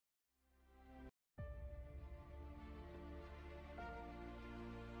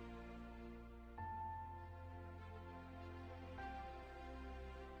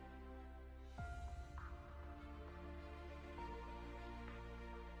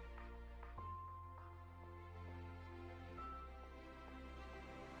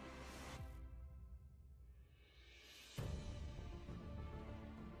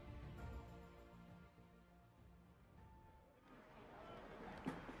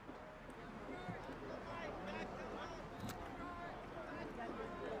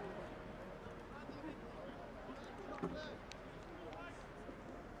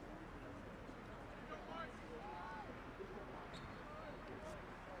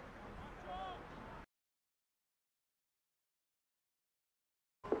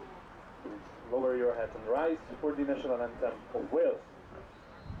your hats and rise for the national anthem of Wales.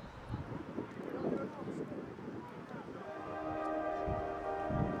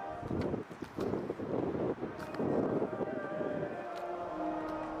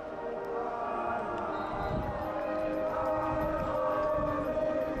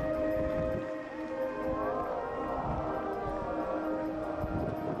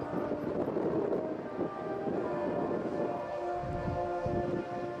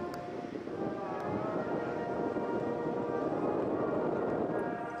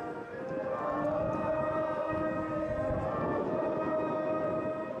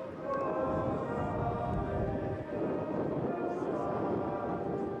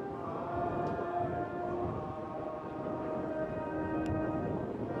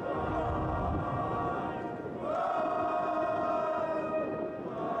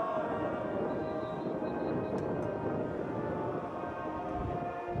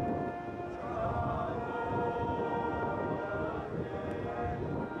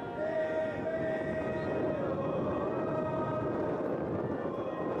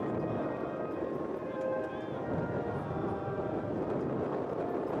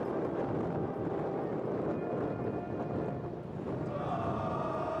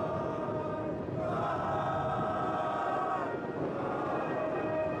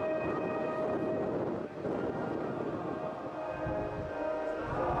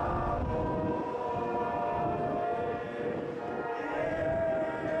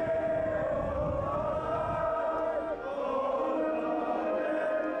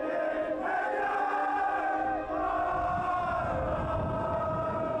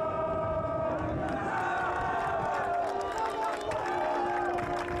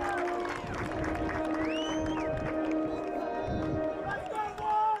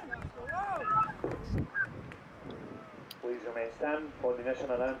 Stand for the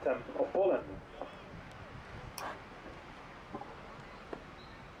national anthem of Poland.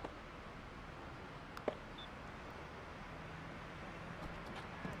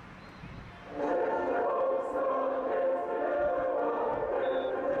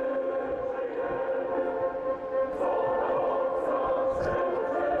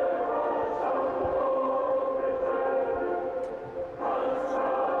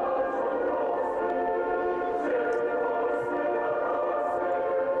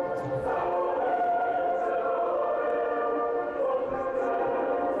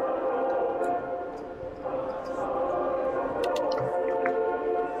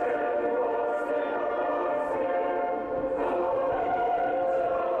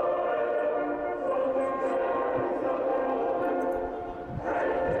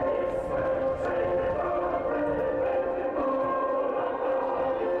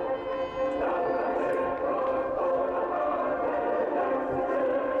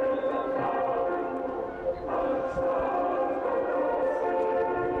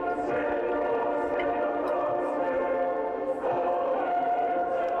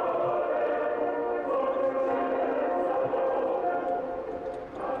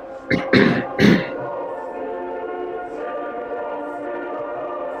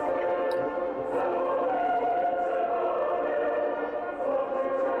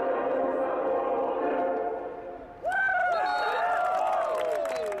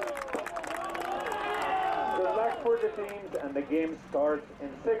 For the teams, and the game starts in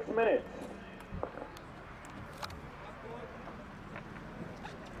 6 minutes.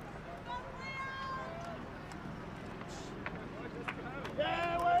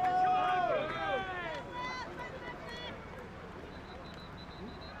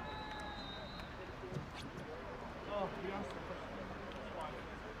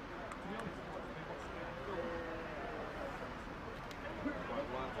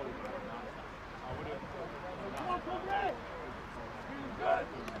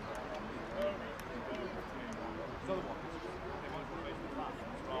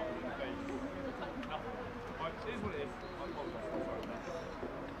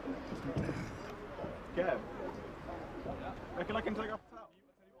 Kev, reckon I can take off the top?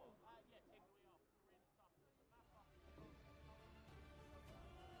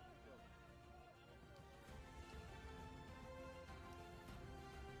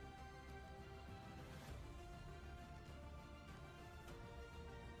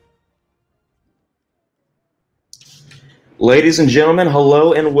 Ladies and gentlemen,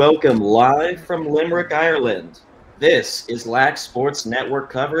 hello and welcome live from Limerick, Ireland. This is Lax Sports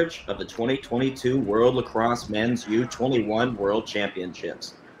Network coverage of the 2022 World Lacrosse Men's U21 World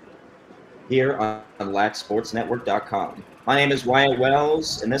Championships here on LaxSportsNetwork.com. My name is Wyatt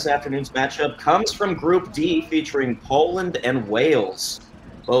Wells, and this afternoon's matchup comes from Group D featuring Poland and Wales.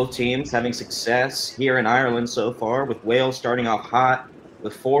 Both teams having success here in Ireland so far, with Wales starting off hot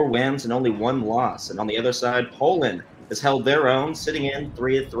with 4 wins and only 1 loss. And on the other side, Poland has held their own, sitting in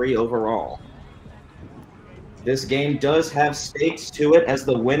 3-3 overall. This game does have stakes to it as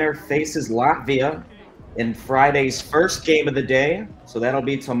the winner faces Latvia in Friday's first game of the day. So that'll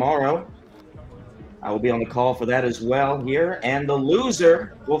be tomorrow. I will be on the call for that as well here. And the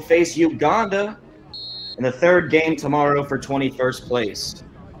loser will face Uganda in the third game tomorrow for 21st place.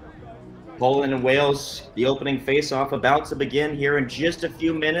 Poland and Wales, the opening face-off about to begin here in just a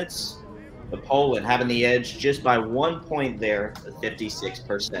few minutes. But Poland having the edge just by 1 point there at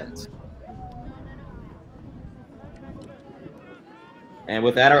 56%. And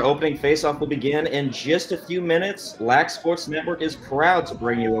with that, our opening face-off will begin in just a few minutes. Lax Sports Network is proud to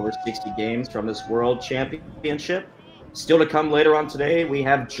bring you over 60 games from this World Championship. Still to come later on today, we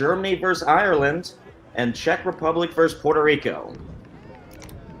have Germany versus Ireland and Czech Republic versus Puerto Rico.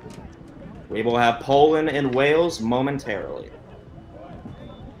 We will have Poland and Wales momentarily.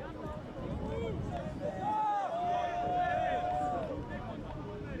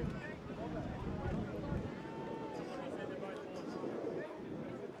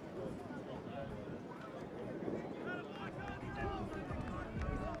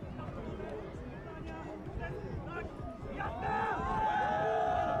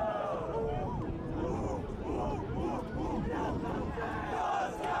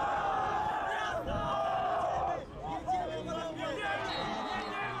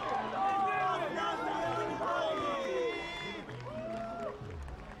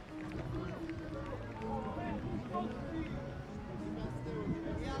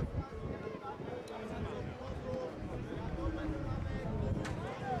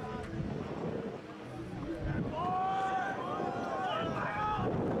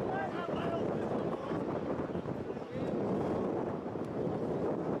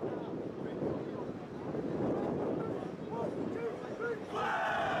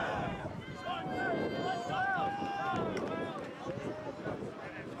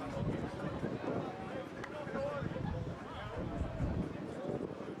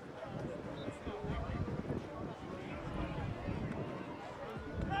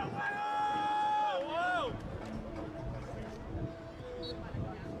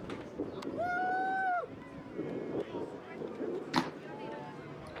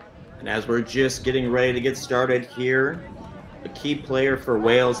 And as we're just getting ready to get started here, the key player for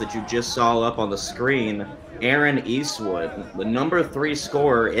Wales that you just saw up on the screen, Aaron Eastwood, the number 3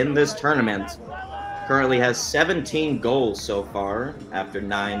 scorer in this tournament, currently has 17 goals so far after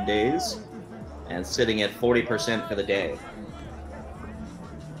 9 days and sitting at 40% for the day.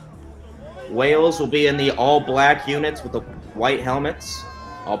 Wales will be in the all-black units with the white helmets,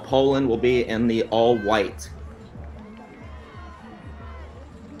 while Poland will be in the all-white.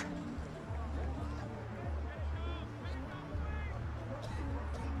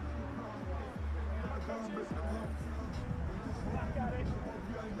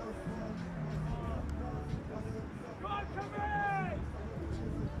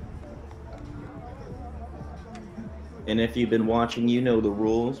 And if you've been watching, you know the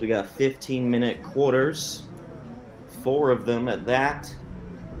rules. We got 15-minute quarters, 4 of them at that.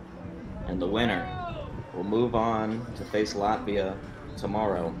 And the winner will move on to face Latvia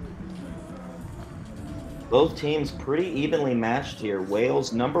tomorrow. Both teams pretty evenly matched here.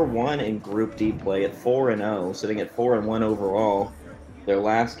 Wales number 1 in Group D play at 4-0, sitting at 4-1 overall. Their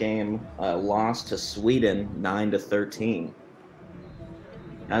last game lost to Sweden 9-13.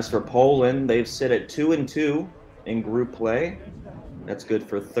 As for Poland, they've sit at 2-2 in group play. That's good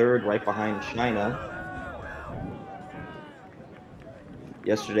for 3rd, right behind China.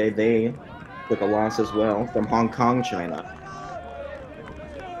 Yesterday they took a loss as well from Hong Kong, China.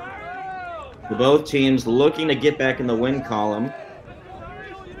 So both teams looking to get back in the win column.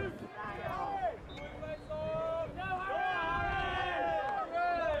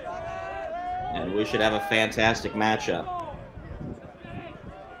 And we should have a fantastic matchup.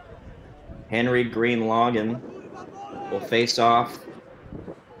 Henry Green-Logan will face off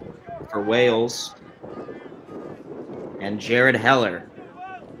for Wales, and Jared Heller,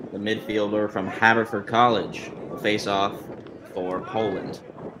 the midfielder from Haverford College, will face off for Poland.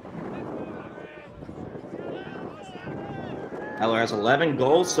 Heller has 11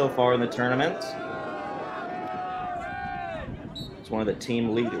 goals so far in the tournament. He's one of the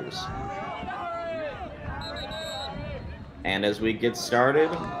team leaders. And as we get started,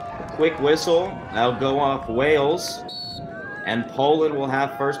 a quick whistle, that'll go off Wales, and Poland will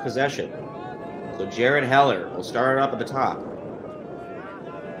have first possession. So Jared Heller will start it up at the top.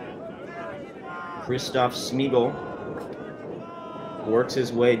 Krzysztof Śmigel Works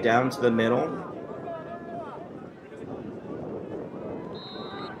his way down to the middle.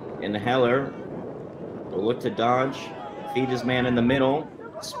 And Heller will look to dodge, feed his man in the middle,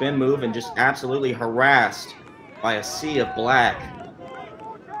 spin move, and just absolutely harassed by a sea of black.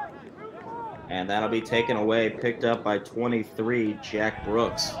 And that'll be taken away, picked up by 23, Jack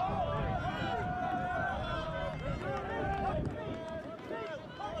Brooks.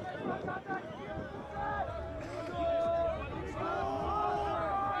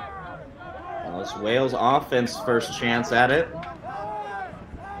 Well, it's Wales offense first chance at it.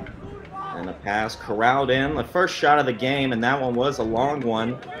 And the pass corralled in. The first shot of the game, and that one was a long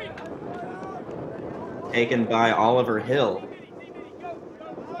one. Taken by Oliver Hill.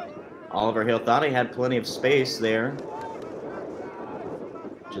 Oliver Hill thought he had plenty of space there.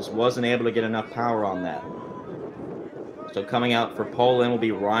 Just wasn't able to get enough power on that. So coming out for Poland will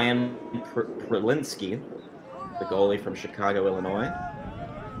be Ryan Prelinsky, the goalie from Chicago, Illinois.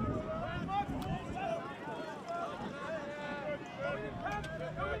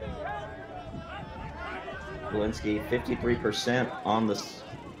 Prelinsky, 53% on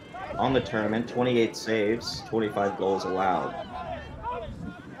the tournament, 28 saves, 25 goals allowed.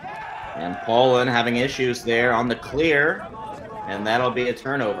 And Poland having issues there on the clear, and that'll be a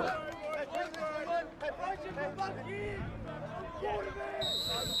turnover.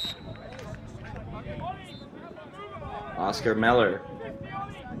 Oscar Meller.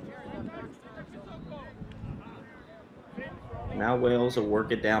 Now Wales will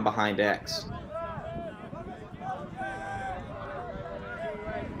work it down behind X.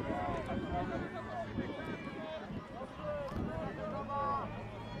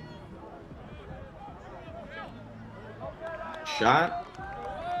 Shot.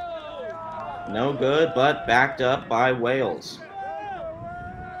 No good, but backed up by Wales.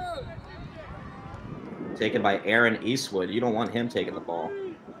 Taken by Aaron Eastwood. You don't want him taking the ball.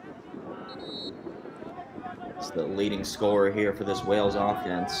 It's the leading scorer here for this Wales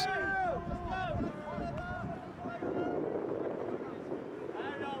offense.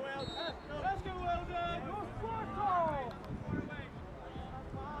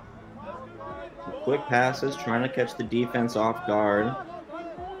 Quick passes, trying to catch the defense off guard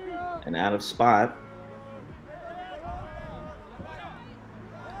and out of spot.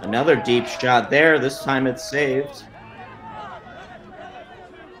 Another deep shot there. This time it's saved.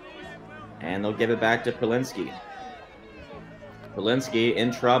 And they'll give it back to Prelinsky. Prelinsky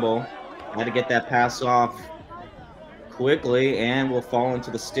in trouble. Had to get that pass off quickly and will fall into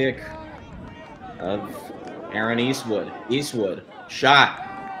the stick of Aaron Eastwood. Eastwood, shot.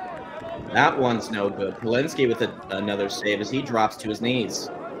 That one's no good. Prelinsky with another save as he drops to his knees.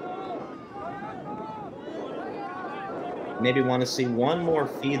 Maybe want to see one more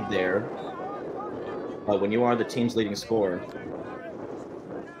feed there. But when you are the team's leading scorer,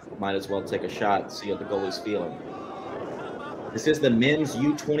 might as well take a shot and see how the goalie's feeling. This is the Men's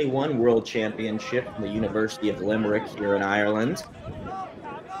U21 World Championship from the University of Limerick here in Ireland.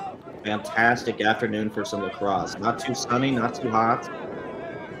 Fantastic afternoon for some lacrosse. Not too sunny, not too hot.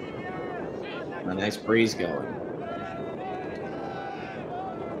 A nice breeze going.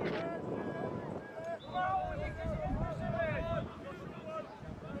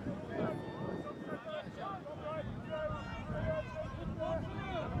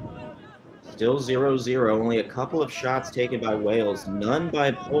 Still 0-0, only a couple of shots taken by Wales, none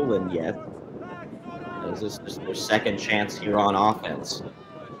by Poland yet. This is just their second chance here on offense.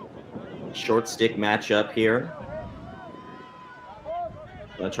 Short stick matchup here.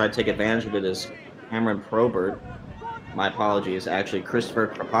 I tried to take advantage of it as Cameron Probert. My apologies, actually Christopher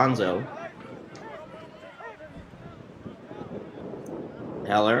Trapanzo.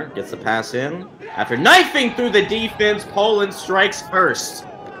 Heller gets the pass in. After knifing through the defense, Poland strikes first.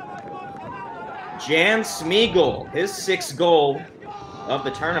 Jan Smeagol, his 6th goal of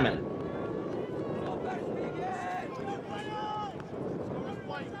the tournament.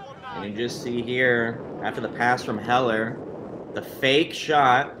 And you just see here, after the pass from Heller, the fake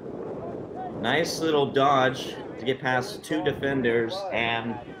shot, nice little dodge to get past 2 defenders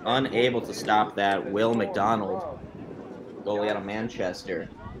and unable to stop that. Will McDonald, goalie out of Manchester.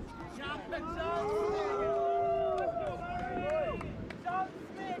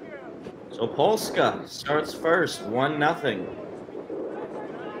 So Polska starts first, 1-0.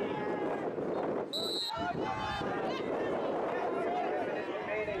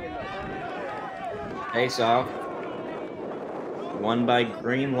 Face off. Won by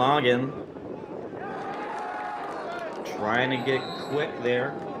Green Logan. Trying to get quick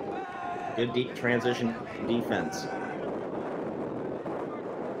there. Good deep transition defense.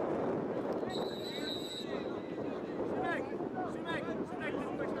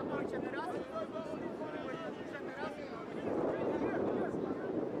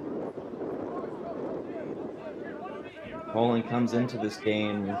 Poland comes into this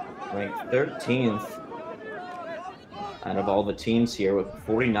game ranked 13th out of all the teams here with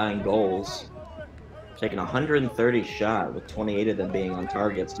 49 goals. Taking 130 shot with 28 of them being on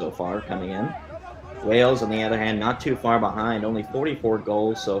target so far coming in. Wales, on the other hand, not too far behind, only 44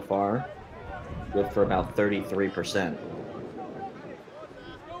 goals so far, good for about 33%.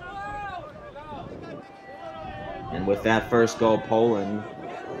 And with that first goal, Poland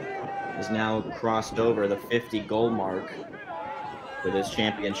has now crossed over the 50-goal mark for this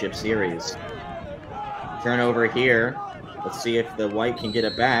championship series. Turnover here. Let's see if the White can get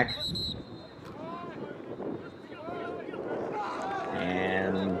it back.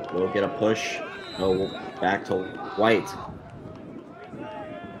 And we'll get a push. Go back to White.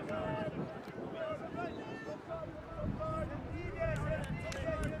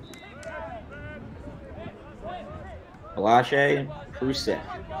 Palache, Krusek.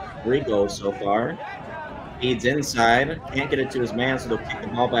 3 goals so far. Feeds inside. Can't get it to his man, so they'll kick the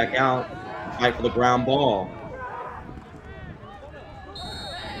ball back out. Fight for the ground ball.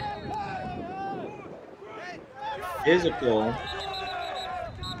 Physical.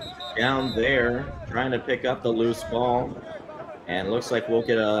 Down there, trying to pick up the loose ball. And looks like we'll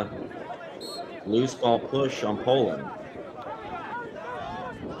get a loose ball push on Poland.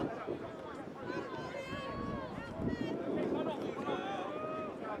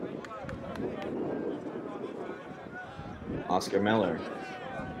 Oscar Miller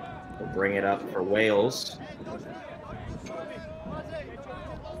will bring it up for Wales.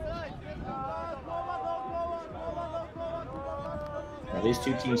 Now, these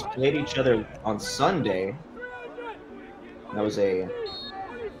two teams played each other on Sunday. That was a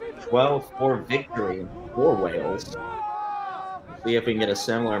 12-4 victory for Wales. See if we can get a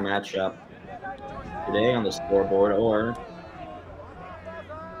similar matchup today on the scoreboard, or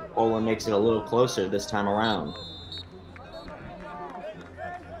Poland makes it a little closer this time around.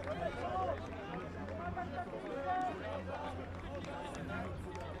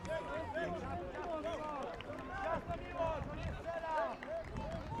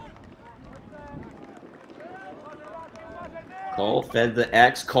 Cole fed the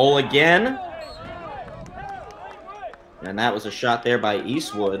X. Cole again. And that was a shot there by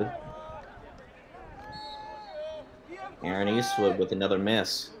Eastwood. Aaron Eastwood with another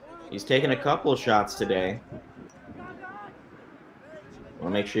miss. He's taken a couple of shots today. Want to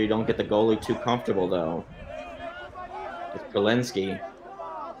make sure you don't get the goalie too comfortable, though. It's Prolinsky.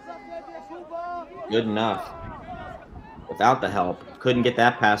 Good enough. Without the help. Couldn't get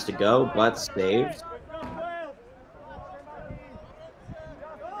that pass to go, but saved.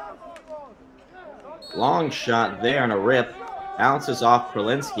 Long shot there on a rip. Bounces off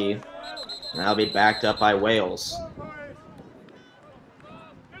Prolinsky. And that'll be backed up by Wales.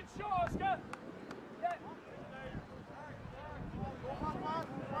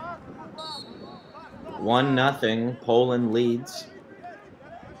 One nothing. Poland leads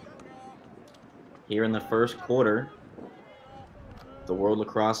here in the first quarter. The World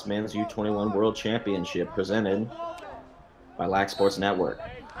Lacrosse Men's U21 World Championship presented by Lax Sports Network.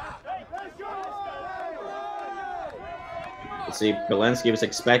 Let's see, Prolinsky was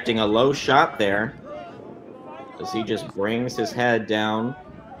expecting a low shot there as he just brings his head down.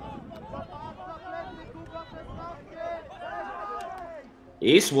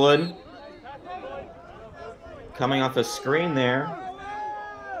 Eastwood coming off a screen there.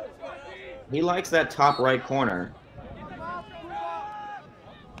 He likes that top right corner.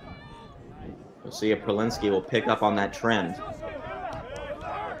 We'll see if Prolinsky will pick up on that trend.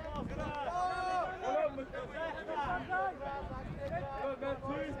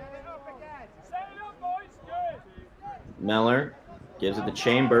 Miller gives it to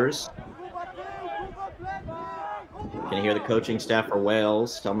Chambers. You can hear the coaching staff for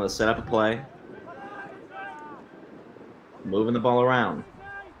Wales tell them to set up a play. Moving the ball around.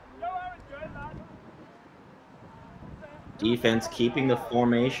 Defense keeping the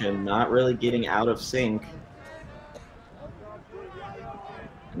formation, not really getting out of sync.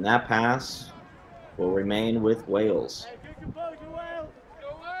 And that pass will remain with Wales.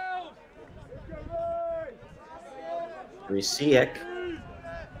 Resiek.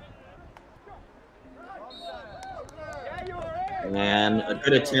 And a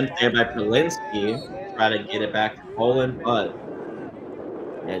good attempt there by Prolinsky to try to get it back to Poland, but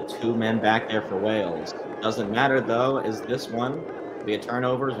they had 2 men back there for Wales. Doesn't matter, though, as this one will be a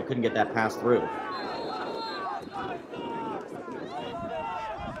turnover, as we couldn't get that pass through.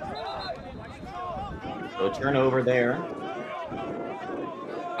 So a turnover there.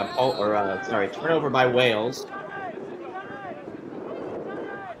 Turnover by Wales.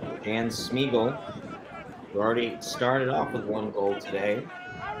 Jan Smeagol We already started off with 1 goal today.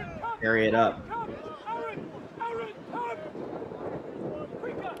 Carry it up.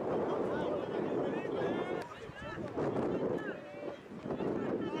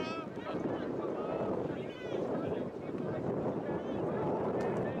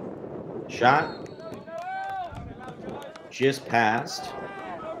 Shot. Just passed.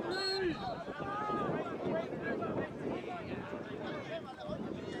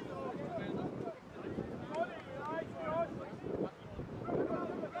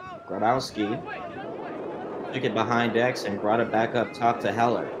 Grabowski took it behind X and brought it back up top to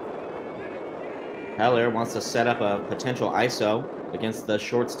Heller. Heller wants to set up a potential ISO against the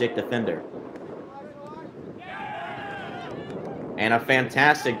short stick defender. And a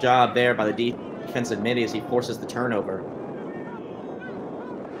fantastic job there by the defensive midi as he forces the turnover.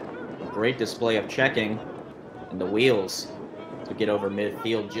 Great display of checking and the wheels to get over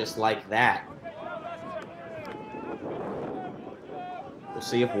midfield just like that. We'll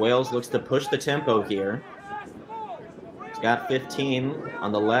see if Wales looks to push the tempo here. He's got 15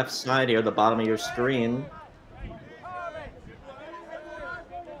 on the left side here, the bottom of your screen.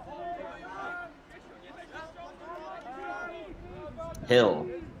 Hill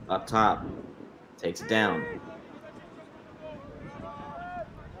up top, takes it down.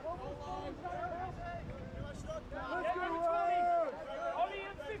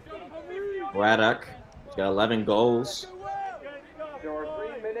 Braddock, he's got 11 goals. There are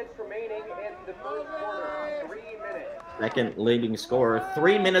 3 minutes remaining in the first quarter. 3 minutes. Second leading scorer.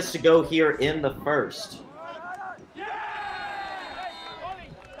 3 minutes to go here in the first.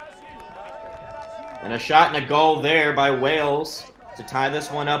 And a shot and a goal there by Wales to tie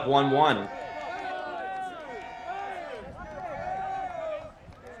this one up 1-1.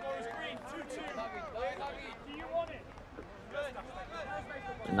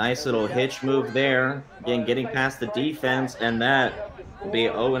 A nice little hitch move there. Again, getting past the defense, and that will be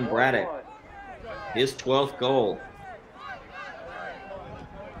Owen Braddock. His 12th goal.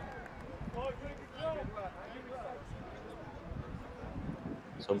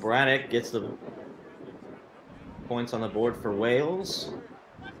 So Braddock gets the points on the board for Wales.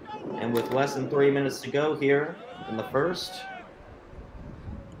 And with less than 3 minutes to go here in the first.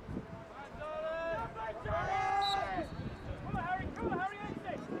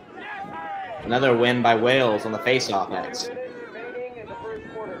 Another win by Wales on the face-off X.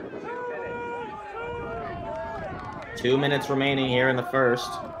 2 minutes remaining here in the first.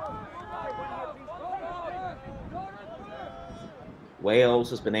 Wales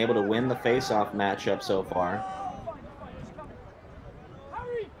has been able to win the face-off matchup so far.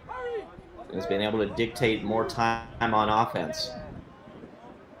 Has been able to dictate more time on offense.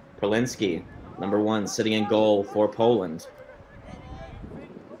 Perlinski, number 1, sitting in goal for Poland.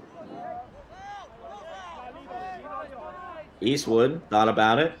 Eastwood thought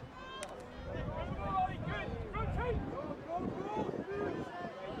about it.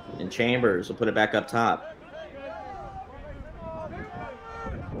 And Chambers will put it back up top.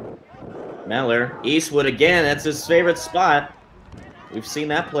 Meller, Eastwood again, that's his favorite spot. We've seen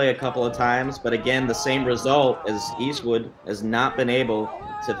that play a couple of times, but again, the same result as Eastwood has not been able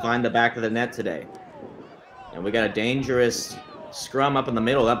to find the back of the net today. And we got a dangerous scrum up in the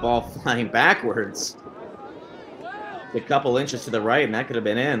middle, that ball flying backwards. A couple inches to the right, and that could have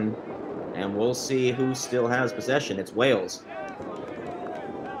been in. And we'll see who still has possession. It's Wales.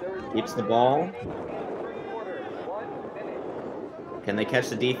 Keeps the ball. Can they catch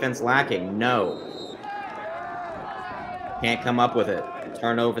the defense lacking? No. Can't come up with it.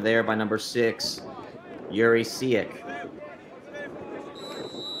 Turnover there by number 6, Yuri Siak.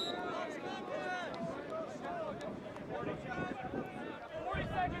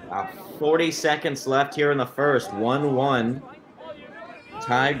 40 seconds left here in the first. 1-1.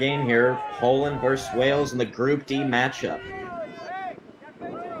 Tie game here. Poland versus Wales in the Group D matchup.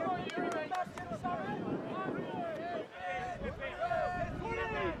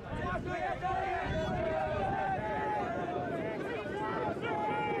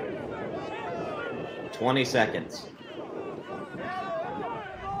 $20 seconds.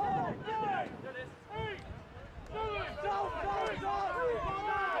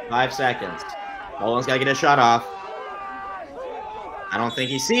 $5 seconds. Poland's got to get a shot off. I don't think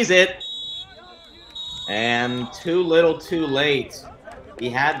he sees it. And too little, too late. He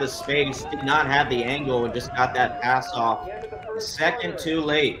had the space, did not have the angle, and just got that pass off. A second too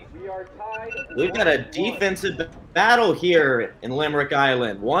late. We've got a defensive battle here in Limerick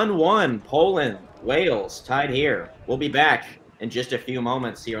Island. 1-1, Poland, Wales, tied here. We'll be back in just a few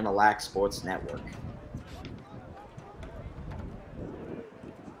moments here on the Lax Sports Network.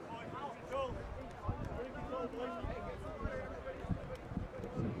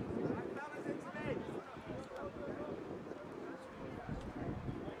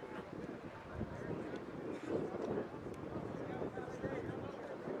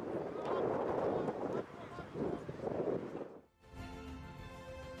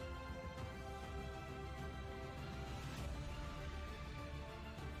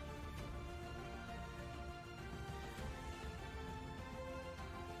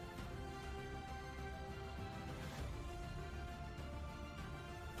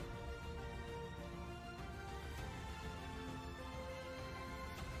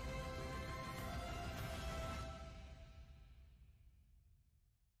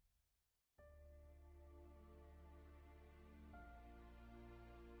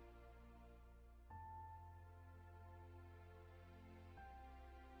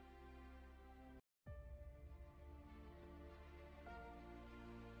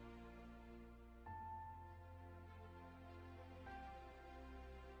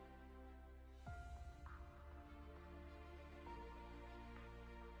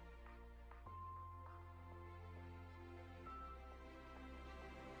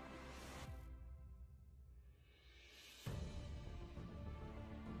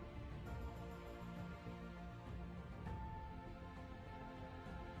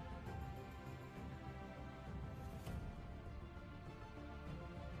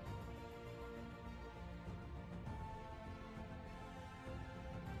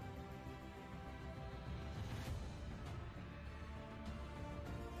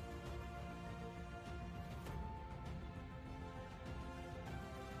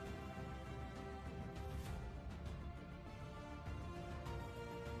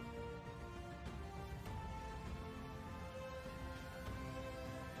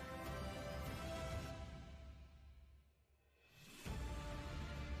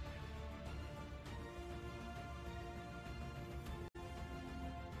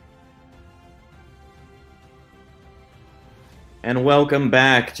 And welcome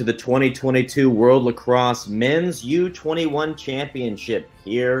back to the 2022 World Lacrosse Men's U21 Championship,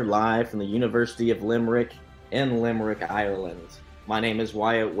 here live from the University of Limerick in Limerick, Ireland. My name is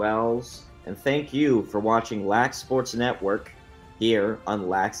Wyatt Wells, and thank you for watching Lax Sports Network here on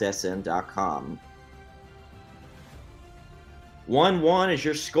laxsn.com. 1-1 is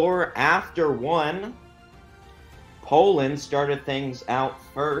your score after one. Poland started things out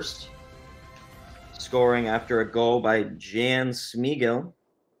first, scoring after a goal by Jan Smigel.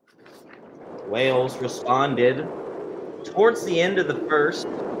 Wales responded towards the end of the first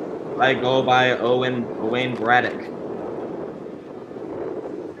by a goal by Owen Braddock.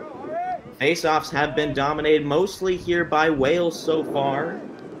 Faceoffs have been dominated mostly here by Wales so far.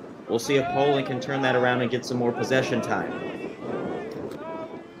 We'll see if Poland can turn that around and get some more possession time.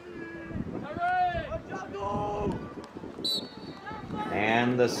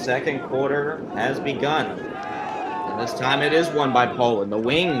 And the second quarter has begun. And this time it is won by Poland. The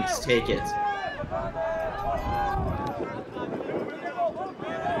Wings take it.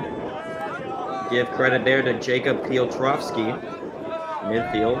 Give credit there to Jacob Piotrowski,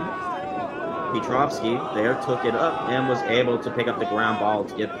 midfield. Piotrowski there took it up and was able to pick up the ground ball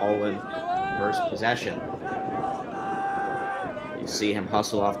to give Poland first possession. You see him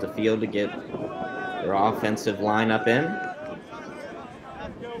hustle off the field to get their offensive lineup in.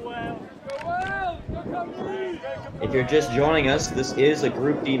 If you're just joining us, this is a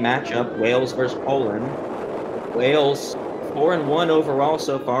Group D matchup, Wales versus Poland. Wales 4-1 overall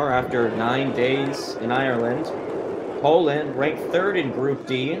so far after 9 days in Ireland. Poland ranked 3rd in Group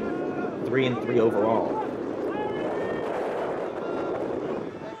D, 3-3 overall.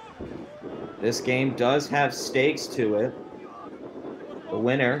 This game does have stakes to it. The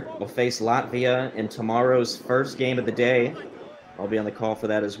winner will face Latvia in tomorrow's first game of the day. I'll be on the call for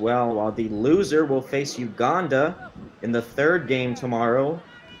that as well, while the loser will face Uganda in the 3rd game tomorrow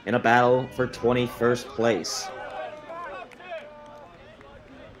in a battle for 21st place.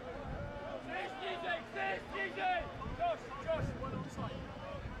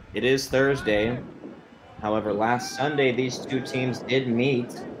 It is Thursday. However, last Sunday, these two teams did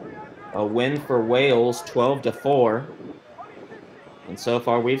meet. A win for Wales, 12-4. And so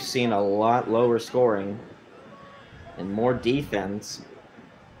far, we've seen a lot lower scoring and more defense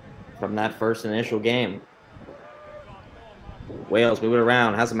from that first initial game. Wales moving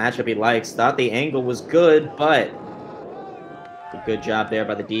around, has a matchup he likes. Thought the angle was good, but a good job there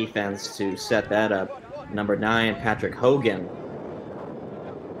by the defense to set that up. Number 9, Patrick Hogan,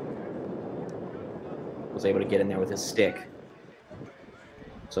 was able to get in there with his stick.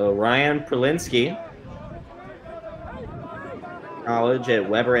 So Ryan Perlinski, college at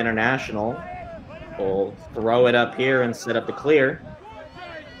Weber International, will throw it up here and set up the clear.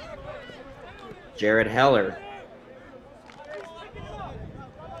 Jared Heller,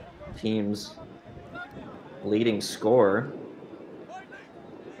 team's leading scorer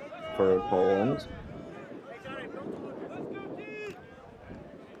for Poland.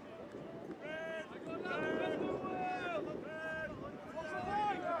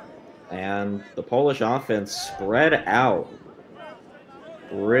 And the Polish offense spread out,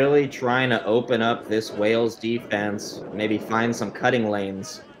 really trying to open up this Wales defense, maybe find some cutting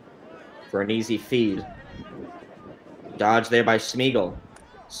lanes for an easy feed. Dodge there by Smigel.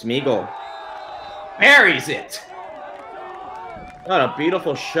 Smigel buries it. What a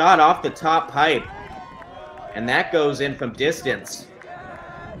beautiful shot off the top pipe. And that goes in from distance.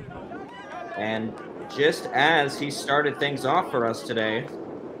 And just as he started things off for us today,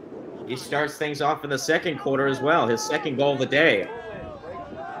 he starts things off in the second quarter as well. His second goal of the day.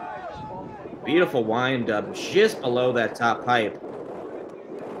 Beautiful wind-up just below that top pipe.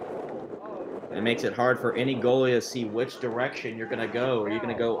 It makes it hard for any goalie to see which direction you're going to go. Are you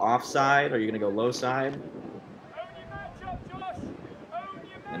going to go offside? Or are you going to go low side?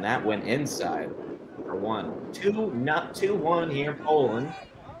 And that went inside for 1. 2-1 here. Poland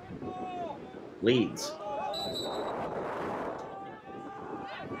leads.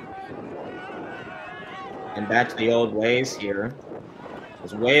 And back to the old ways here,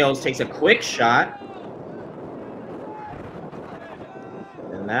 as Wales takes a quick shot.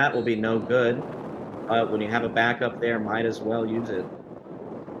 And that will be no good. But when you have a backup there, might as well use it.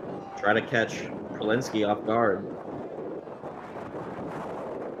 Try to catch Perlinski off guard.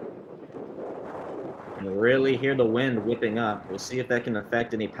 And really hear the wind whipping up. We'll see if that can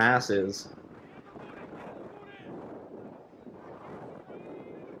affect any passes.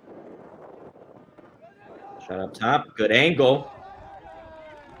 Shot up top, good angle.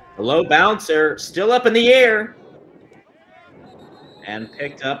 A low bouncer, still up in the air. And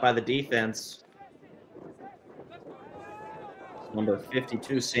picked up by the defense. Number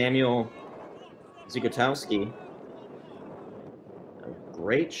 52, Samuel Zigotowski. A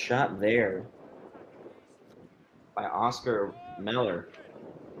great shot there by Oscar Meller.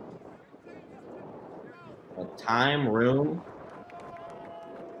 Time, room,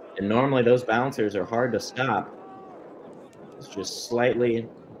 and normally those bouncers are hard to stop. It's just slightly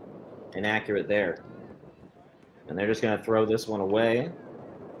inaccurate there. And they're just going to throw this one away.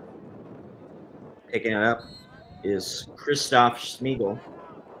 Picking it up is Christoph Schmiegel.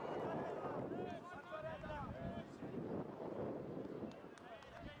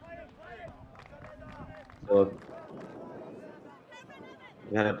 So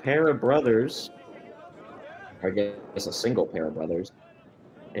we had a pair of brothers, or I guess a single pair of brothers,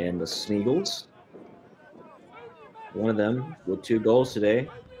 and the Smeagol's. One of them with 2 goals today,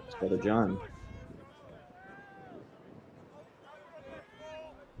 his brother John.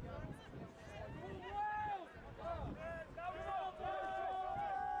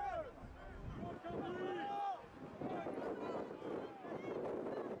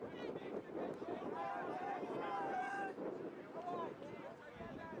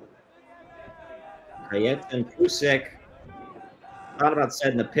 Hayet and Kusek thought about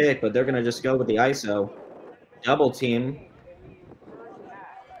setting the pick, but they're going to just go with the ISO. Double team.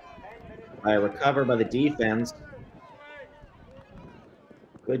 By a recover by the defense.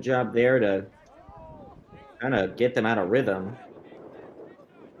 Good job there to kind of get them out of rhythm.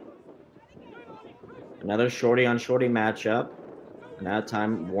 Another shorty on shorty matchup. And that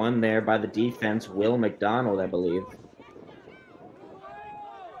time won there by the defense, Will McDonald, I believe.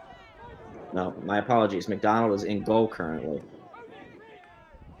 No, my apologies. McDonald is in goal currently.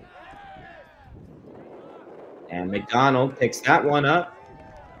 And McDonald picks that one up.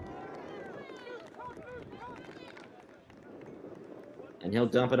 And he'll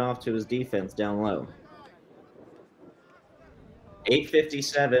dump it off to his defense down low.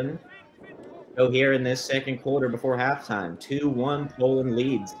 8:57 go here in this second quarter before halftime. 2-1 Poland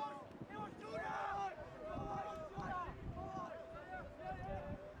leads.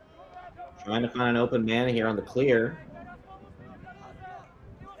 Trying to find an open man here on the clear.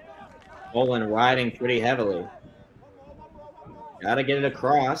 Poland riding pretty heavily. Got to get it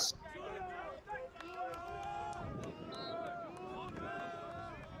across.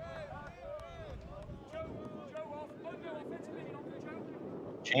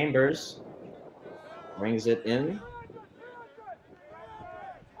 Chambers brings it in.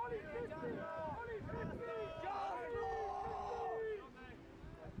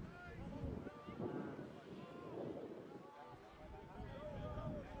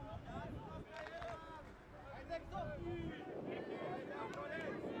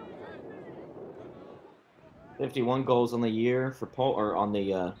 $51 goals on the year for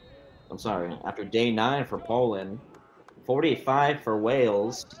after day 9 for Poland. 45 for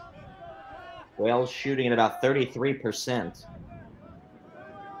Wales. Wales shooting at about 33%.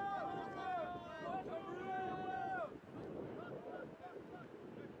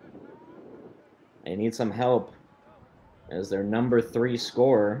 They need some help as their number 3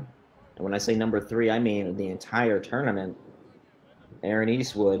 scorer. And when I say number 3, I mean the entire tournament. Aaron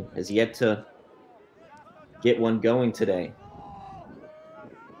Eastwood has yet to get one going today.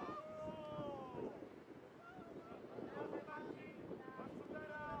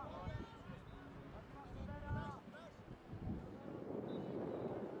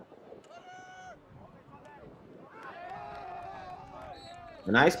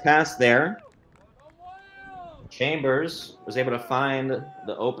 A nice pass there. Chambers was able to find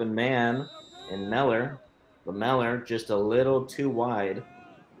the open man in Meller, but Meller just a little too wide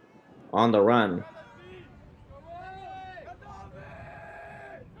on the run.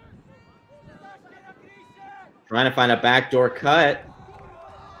 Trying to find a backdoor cut,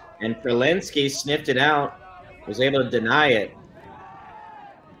 and Perlinski sniffed it out, was able to deny it.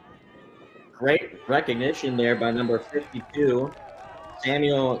 Great recognition there by number 52,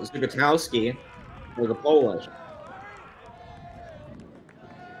 Samuel Zugotowski, for the Polish.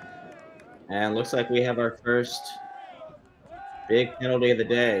 And looks like we have our first big penalty of the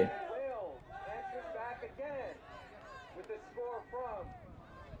day.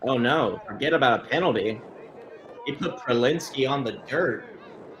 Oh no, forget about a penalty. He put Perlinski on the dirt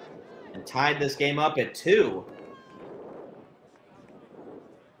and tied this game up at 2.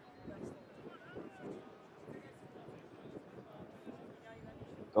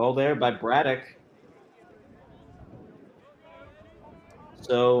 Goal there by Braddock.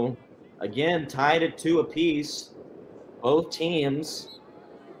 So, again, tied at 2 apiece. Both teams,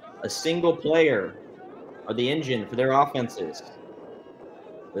 a single player, are the engine for their offenses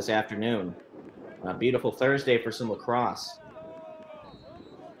this afternoon. A beautiful Thursday for some lacrosse.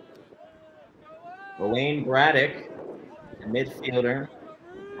 Wayne Braddock, a midfielder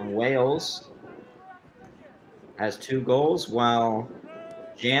from Wales, has 2 goals, while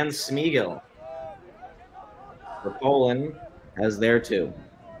Jan Smigiel for Poland has their 2.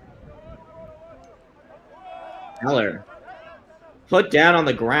 Heller put down on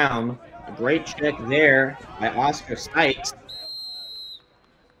the ground. A great check there by Oscar Sykes.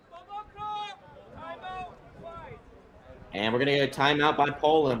 And we're going to get a timeout by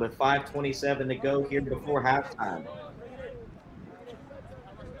Poland with 5:27 to go here before halftime.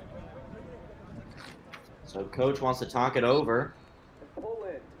 So coach wants to talk it over.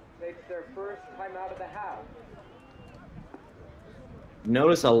 Poland takes their first timeout of the half.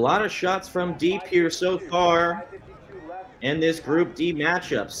 Notice a lot of shots from deep here so far in this Group D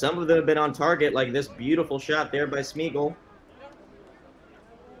matchup. Some of them have been on target, like this beautiful shot there by Smigiel.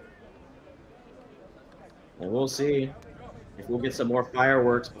 And we'll see if we'll get some more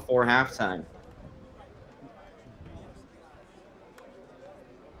fireworks before halftime.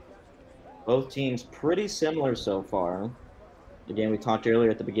 Both teams pretty similar so far. Again, we talked earlier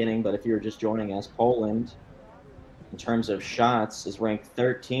at the beginning, but if you're just joining us, Poland, in terms of shots, is ranked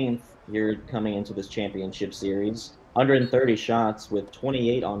 13th here coming into this championship series. 130 shots with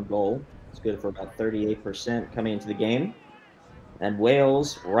 28 on goal. It's good for about 38% coming into the game. And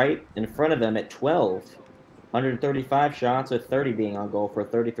Wales right in front of them at 12. 135 shots with 30 being on goal for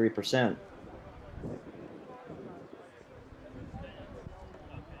 33%.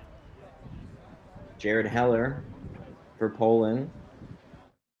 Jared Heller for Poland,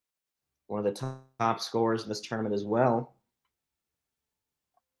 one of the top scorers in this tournament as well.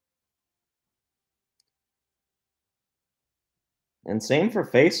 And same for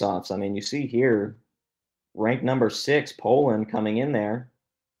faceoffs. I mean, you see here, ranked number 6, Poland coming in there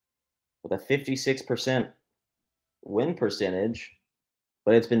with a 56% win percentage,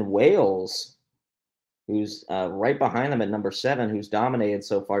 but it's been Wales who's right behind them at number 7, who's dominated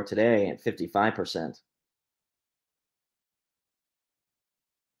so far today at 55%.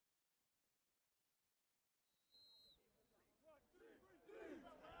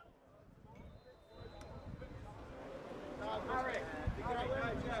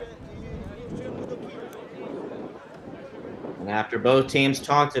 And after both teams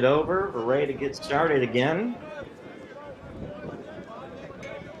talked it over, we're ready to get started again.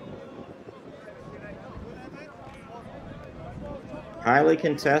 Highly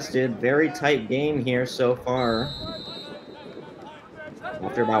contested, very tight game here so far.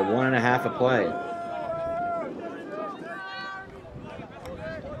 After about 1.5 of play.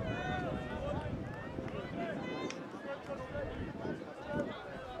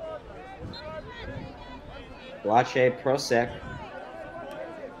 Lax Prosek.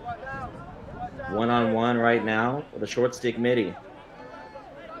 1-on-1 right now with a short stick midi.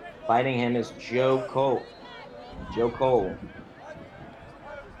 Fighting him is Joe Cole.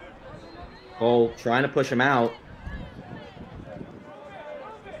 Cole trying to push him out.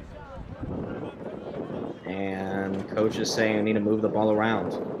 And coach is saying we need to move the ball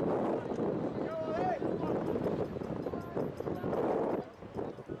around.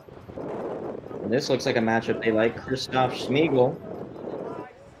 And this looks like a matchup they like. Christoph Smigiel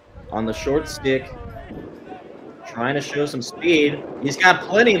on the short stick, trying to show some speed. He's got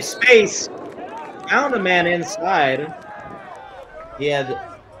plenty of space. Found a man inside. He had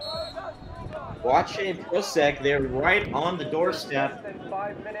Lax Prosek there right on the doorstep,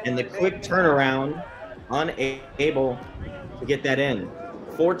 and the quick turnaround, unable to get that in.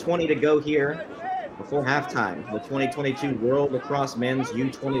 4:20 to go here before halftime, the 2022 World Lacrosse Men's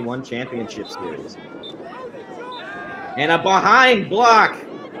U21 Championship Series. And a behind block.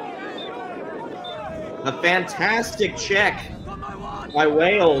 A fantastic check by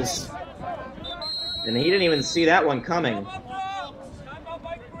Wales. And he didn't even see that one coming.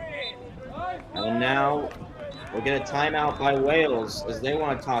 And now we'll get a timeout by Wales as they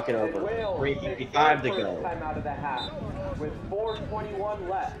want to talk it over. 3:55 to go. Timeout of the half with 4:21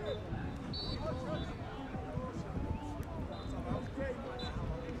 left.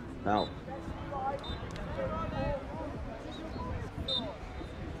 No.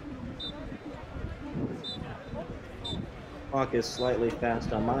 Clock is slightly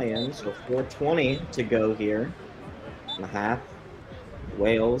fast on my end, so 4:20 to go here in the half.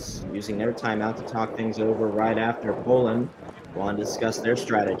 Wales using their timeout to talk things over right after Poland want to discuss their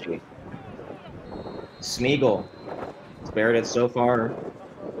strategy. Smigiel has buried it so far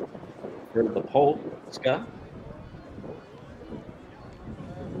for the Polska.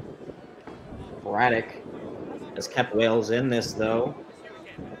 Braddock has kept Wales in this, though,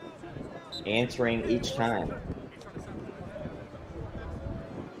 answering each time.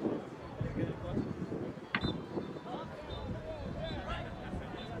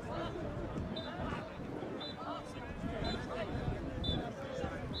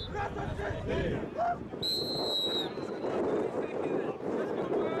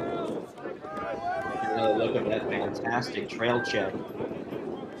 Another look at that fantastic trail check.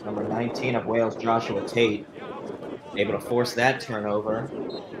 Number 19 of Wales, Joshua Tate, able to force that turnover.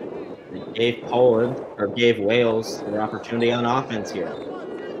 It gave Wales their opportunity on offense here.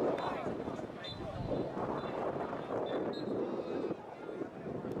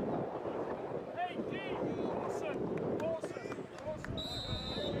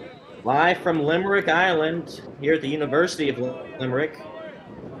 Live from Limerick Island, here at the University of Limerick.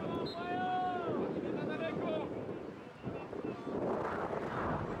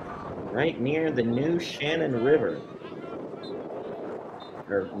 Right near the new Shannon River.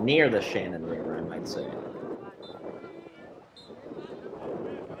 Or near the Shannon River, I might say.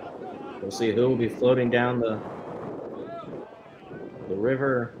 We'll see who will be floating down the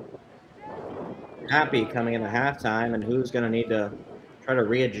river happy coming into halftime and who's going to need to try to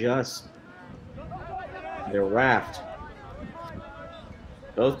readjust their raft.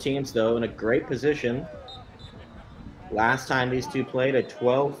 Both teams, though, in a great position. Last time these two played, a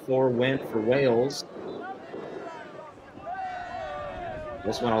 12-4 win for Wales.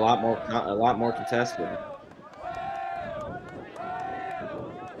 This one a lot more contested.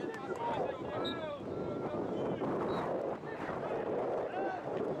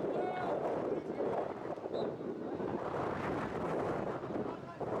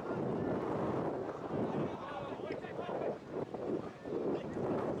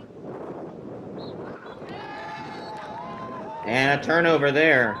 And a turnover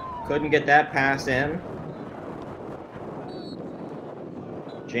there. Couldn't get that pass in.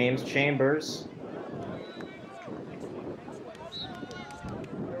 James Chambers.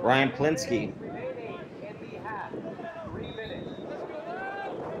 Ryan Plinsky.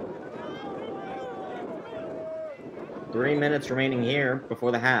 3 minutes remaining here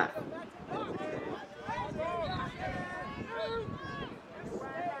before the half.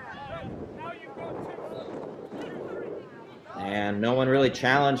 And no one really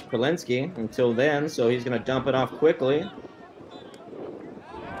challenged Prolinsky until then, so he's going to dump it off quickly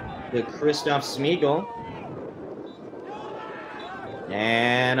to Christoph Smeagol.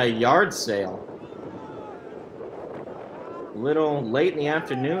 And a yard sale. A little late in the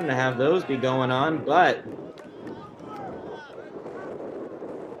afternoon to have those be going on, but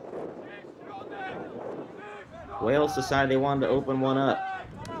Wales decided they wanted to open one up.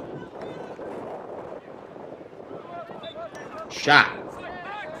 Shot.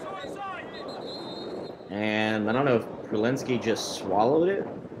 And I don't know if Prolinsky just swallowed it.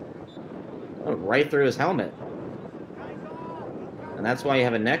 Oh, right through his helmet. And that's why you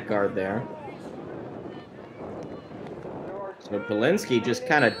have a neck guard there. So Prolinsky just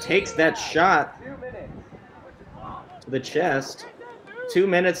kind of takes that shot to the chest. 2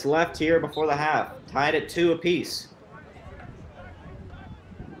 minutes left here before the half. Tied at 2 apiece.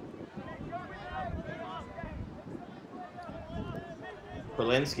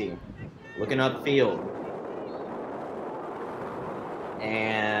 Prolinsky looking upfield.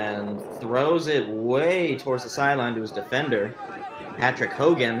 And throws it way towards the sideline to his defender, Patrick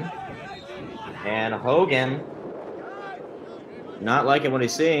Hogan. And Hogan, not liking what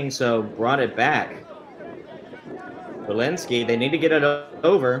he's seeing, so brought it back. Prolinsky, they need to get it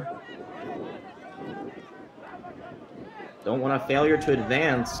over. Don't want a failure to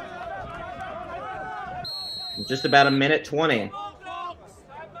advance. Just about a minute 20.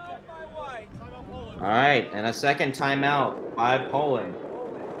 All right, and a second timeout by Poland.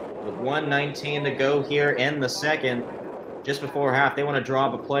 With 1:19 to go here in the second, just before half, they want to draw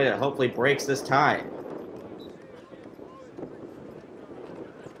up a play that hopefully breaks this tie.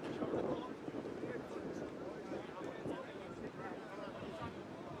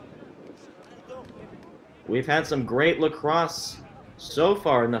 We've had some great lacrosse so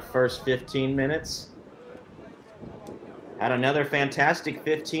far in the first 15 minutes. Had another fantastic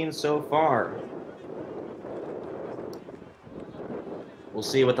 15 so far. We'll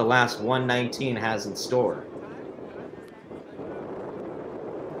see what the last 1:19 has in store.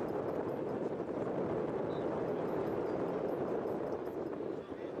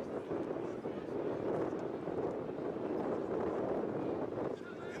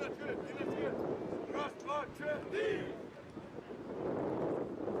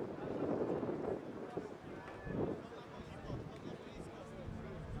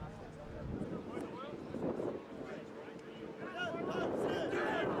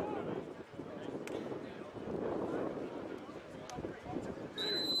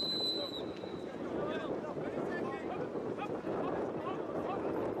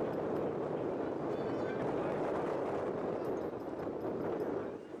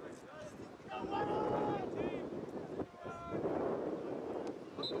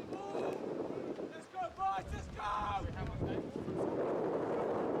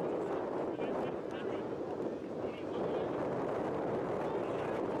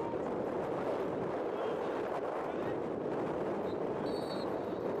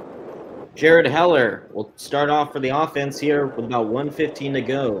 Jared Heller will start off for the offense here with about 1:15 to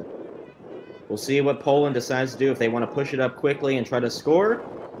go. We'll see what Poland decides to do, if they want to push it up quickly and try to score,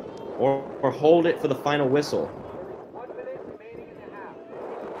 or hold it for the final whistle. 1 minute remaining in the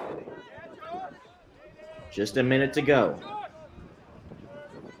half. Just a minute to go.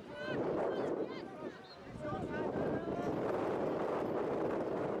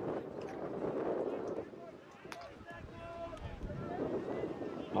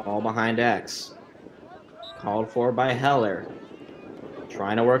 All behind X. Called for by Heller.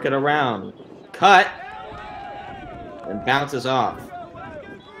 Trying to work it around. Cut. And bounces off.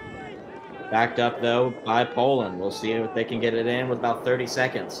 Backed up, though, by Poland. We'll see if they can get it in with about 30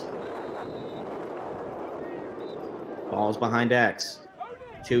 seconds. Ball's behind X.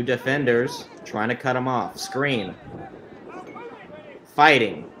 2 defenders trying to cut him off. Screen.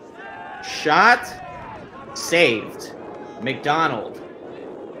 Fighting. Shot. Saved. McDonald.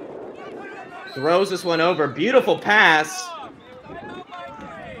 Throws this one over. Beautiful pass.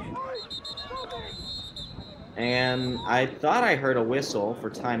 And I thought I heard a whistle for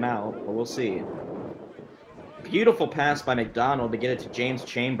timeout, but we'll see. Beautiful pass by McDonald to get it to James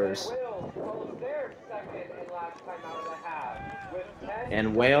Chambers.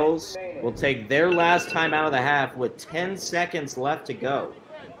 And Wales will take their last time out of the half with 10 seconds left to go.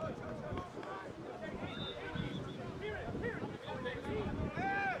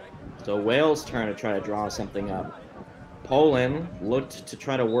 So Wales' turn to try to draw something up. Poland looked to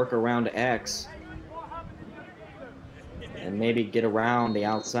try to work around X and maybe get around the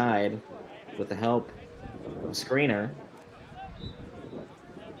outside with the help of screener.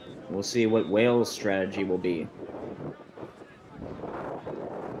 We'll see what Wales' strategy will be.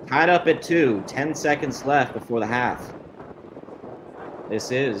 Tied up at 2, 10 seconds left before the half.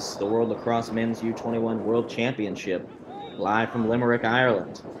 This is the World Lacrosse Men's U21 World Championship, live from Limerick,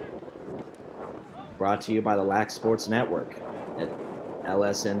 Ireland. Brought to you by the Lax Sports Network at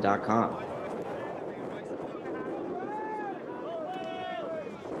lsn.com.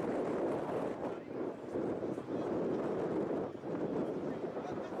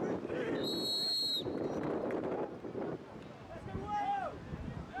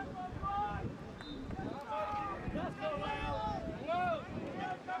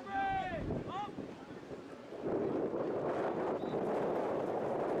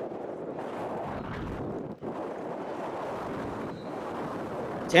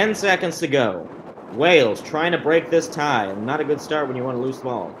 Ten seconds to go. Wales trying to break this tie. Not a good start when you want to lose the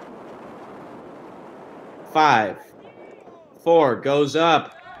ball. 5, 4, goes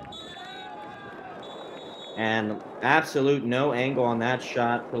up. And absolute no angle on that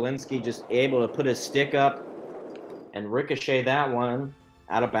shot. Polinsky just able to put his stick up and ricochet that one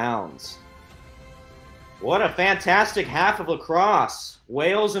out of bounds. What a fantastic half of lacrosse.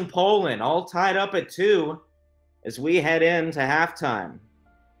 Wales and Poland all tied up at 2 as we head into halftime.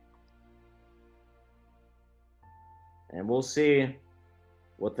 And we'll see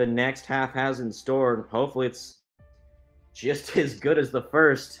what the next half has in store. Hopefully it's just as good as the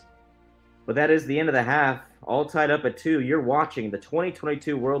first. But that is the end of the half. All tied up at 2. You're watching the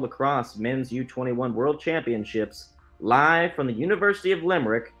 2022 World Lacrosse Men's U21 World Championships live from the University of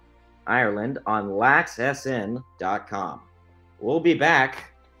Limerick, Ireland on laxsn.com. We'll be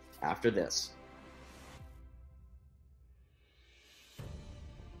back after this.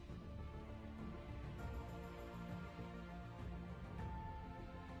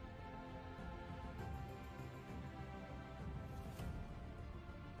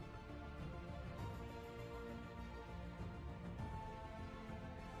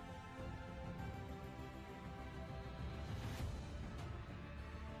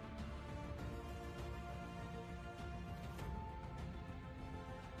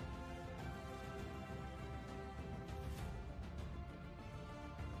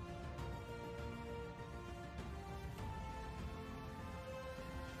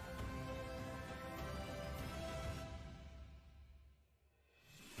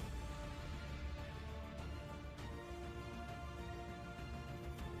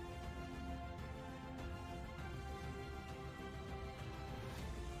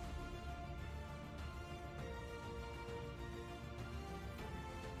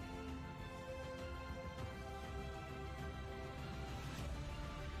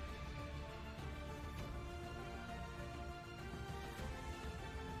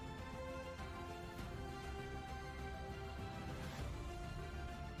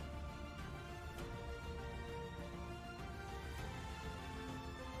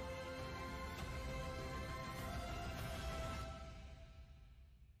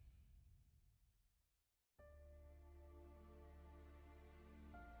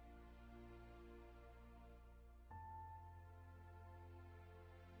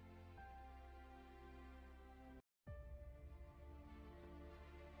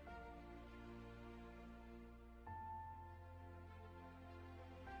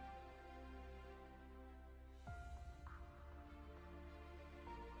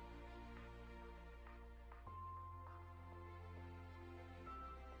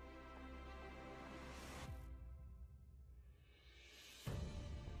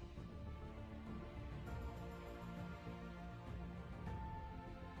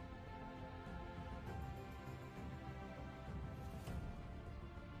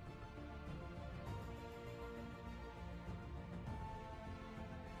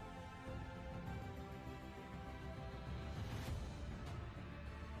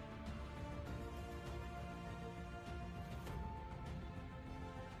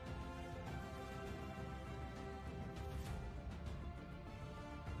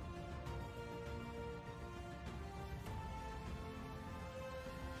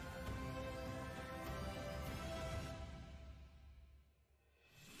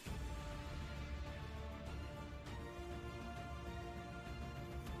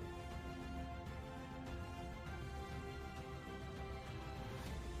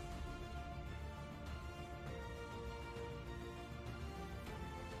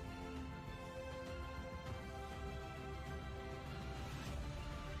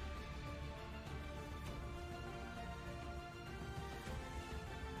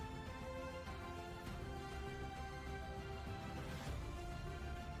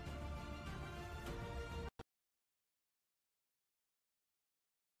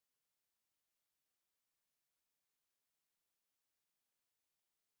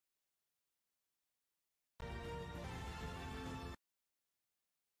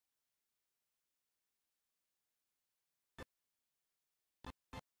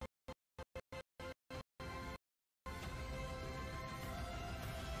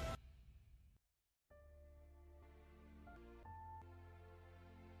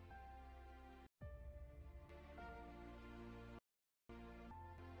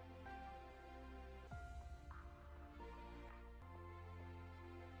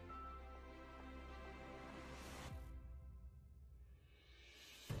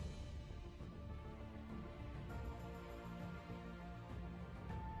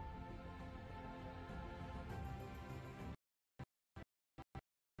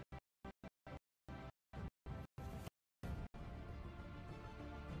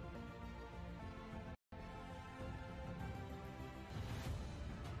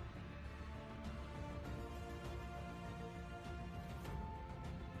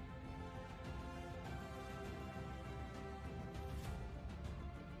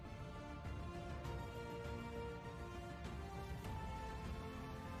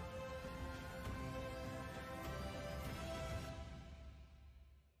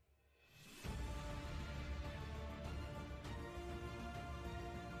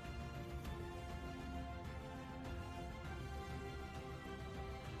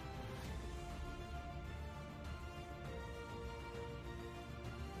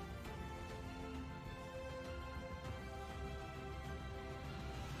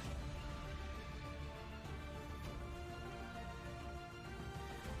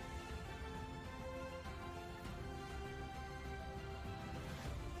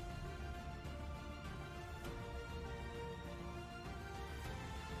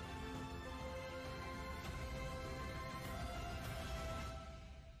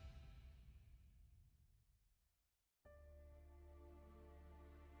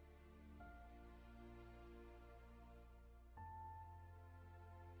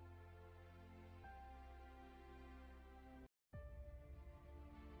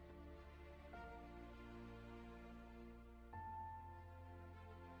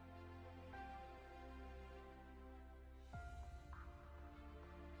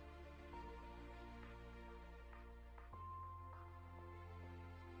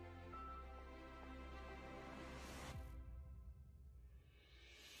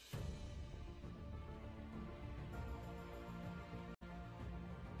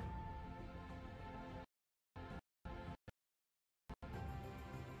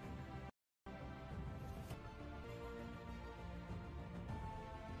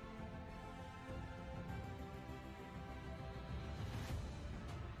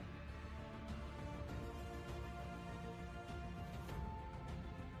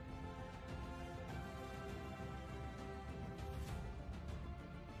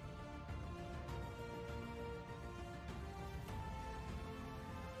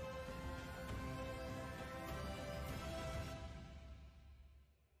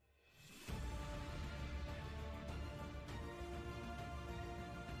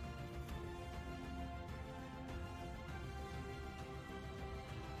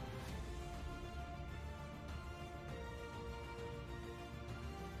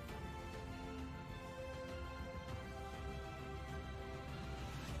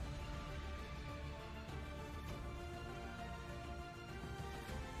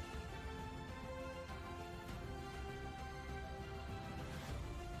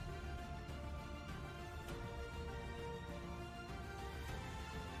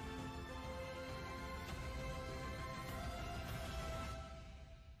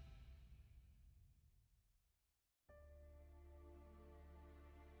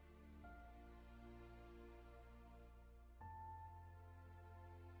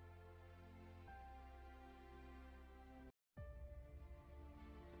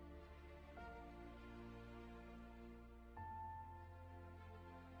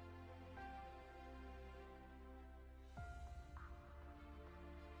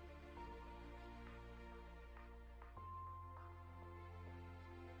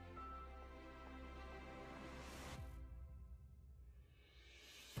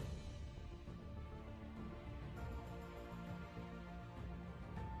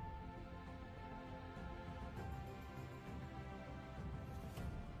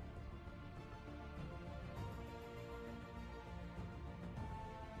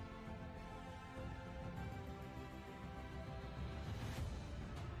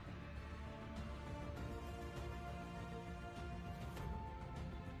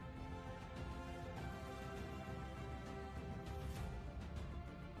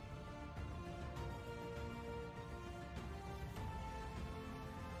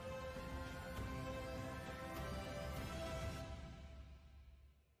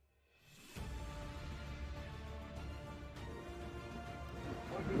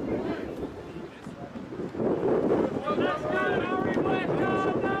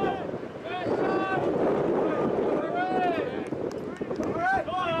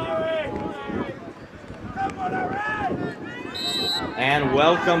 And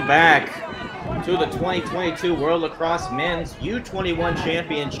welcome back to the 2022 World Lacrosse Men's U21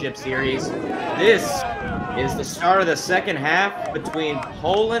 Championship Series. This is the start of the second half between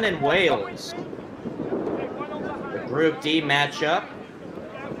Poland and Wales. The Group D matchup.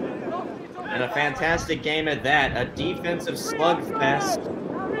 And a fantastic game at that. A defensive slugfest.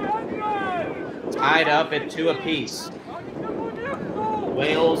 Tied up at 2 apiece.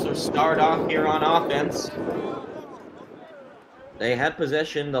 Wales will start off here on offense. They had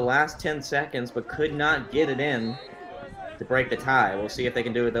possession the last 10 seconds, but could not get it in to break the tie. We'll see if they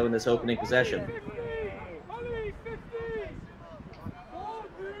can do it, though, in this opening possession.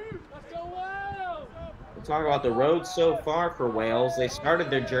 We'll talk about the road so far for Wales. They started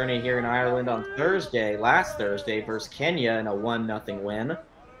their journey here in Ireland on last Thursday, versus Kenya in a 1-0 win.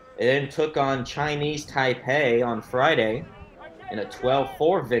 They then took on Chinese Taipei on Friday in a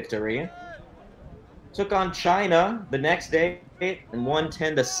 12-4 victory. Took on China the next day and won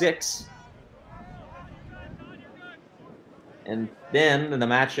 10-6. And then in the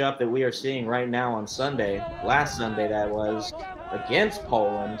matchup that we are seeing right now on Sunday, last Sunday that was, against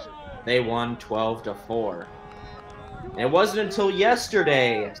Poland, they won 12-4. And it wasn't until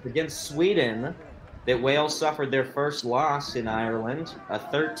yesterday against Sweden that Wales suffered their first loss in Ireland, a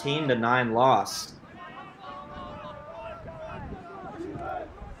 13-9 loss.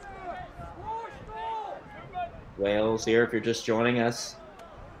 Wales here, if you're just joining us.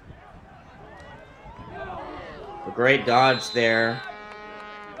 A great dodge there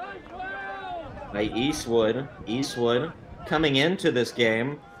by Eastwood. Eastwood, coming into this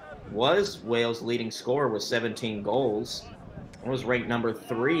game, was Wales' leading scorer with 17 goals. And was ranked number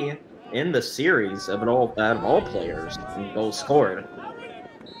 3 in the series out of all players in goals scored.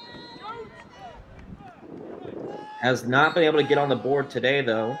 Has not been able to get on the board today,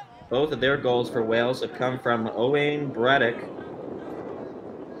 though. Both of their goals for Wales have come from Owain Braddock,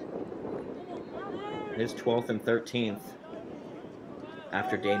 his 12th and 13th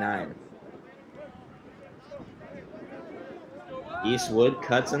after day 9. Eastwood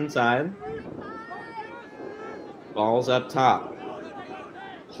cuts inside. Ball's up top.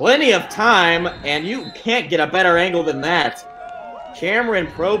 Plenty of time, and you can't get a better angle than that. Cameron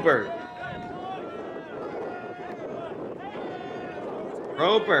Probert.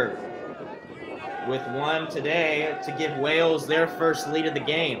 Probert with one today to give Wales their first lead of the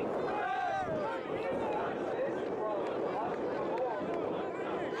game.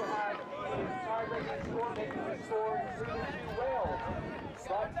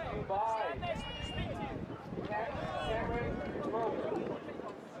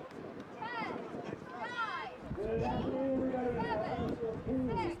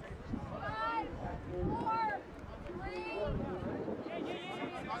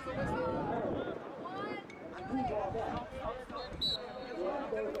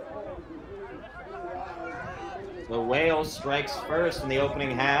 So Wales strikes first in the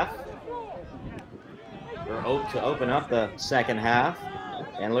opening half, or to open up the second half,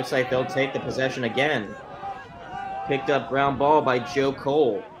 and looks like they'll take the possession again. Picked up ground ball by Joe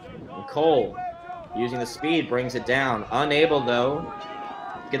Cole. And Cole, using the speed, brings it down. Unable, though,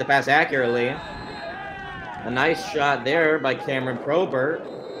 to get the pass accurately. A nice shot there by Cameron Probert.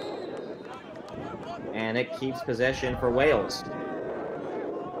 And it keeps possession for Wales.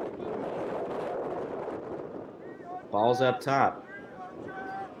 Ball's up top.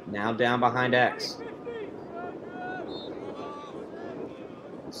 Now down behind X.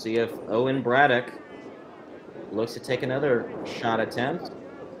 See if Owen Braddock looks to take another shot attempt.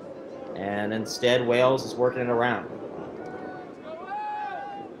 And instead, Wales is working it around.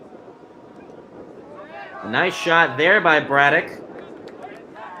 A nice shot there by Braddock.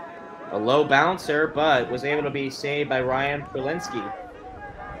 A low bouncer, but was able to be saved by Ryan Perlinski.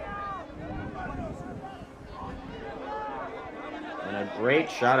 And a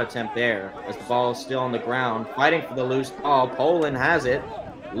great shot attempt there as the ball is still on the ground. Fighting for the loose ball. Poland has it.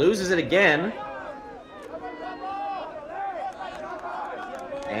 Loses it again.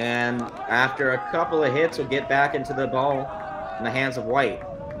 And after a couple of hits, will get back into the ball in the hands of White.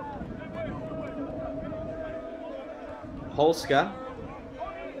 Polska.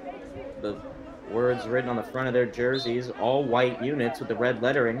 The words written on the front of their jerseys, all white units with the red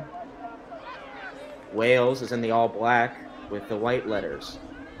lettering. Wales is in the all black with the white letters.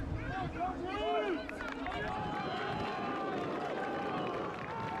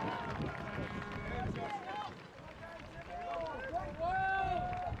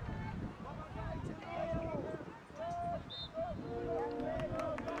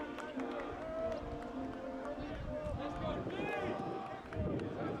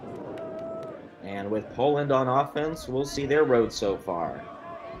 And with Poland on offense, we'll see their road so far.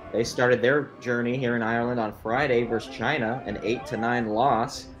 They started their journey here in Ireland on Friday versus China, an 8-9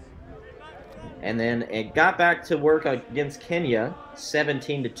 loss. And then it got back to work against Kenya,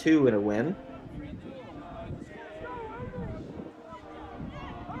 17-2 in a win.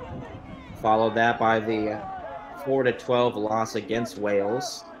 Followed that by the 4-12 loss against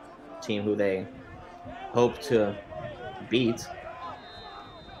Wales, team who they hope to beat.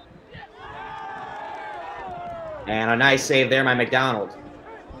 And a nice save there by McDonald.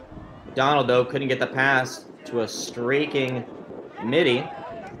 McDonald, though, couldn't get the pass to a streaking Mitty,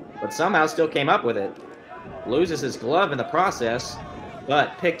 but somehow still came up with it. Loses his glove in the process,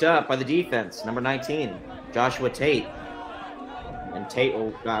 but picked up by the defense, number 19, Joshua Tate. And Tate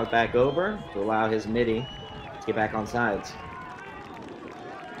will go back over to allow his Mitty to get back on sides.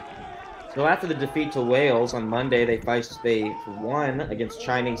 So after the defeat to Wales on Monday, they won against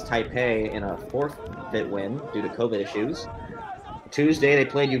Chinese Taipei in a forfeit win due to COVID issues. Tuesday, they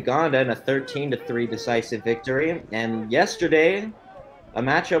played Uganda in a 13-3 decisive victory. And yesterday, a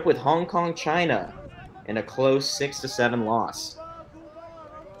matchup with Hong Kong, China in a close 6-7 loss.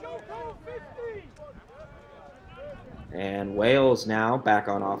 And Wales now back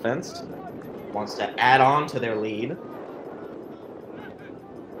on offense. Wants to add on to their lead.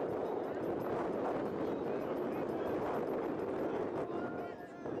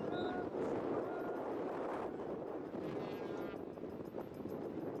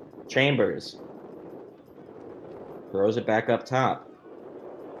 Chambers throws it back up top.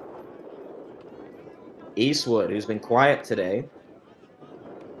 Eastwood, who's been quiet today,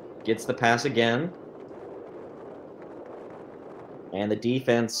 gets the pass again. And the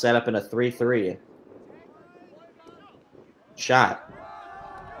defense set up in a 3-3. Shot.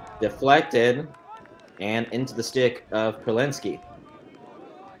 Deflected and into the stick of Prolinsky.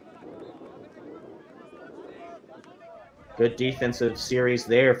 Good defensive series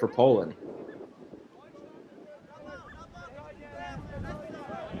there for Poland.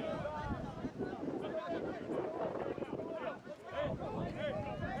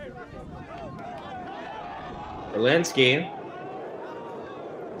 Prolinsky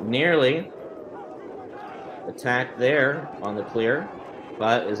nearly attacked there on the clear,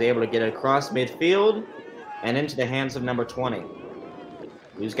 but is able to get it across midfield and into the hands of number 20,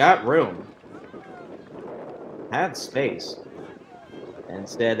 who's got room. Had space.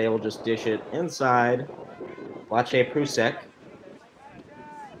 Instead, they will just dish it inside. Lache Prusek.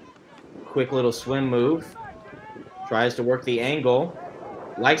 Quick little swim move. Tries to work the angle.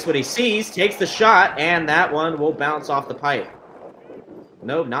 Likes what he sees. Takes the shot. And that one will bounce off the pipe.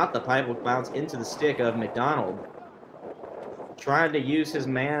 No, not the pipe. Will bounce into the stick of McDonald. Trying to use his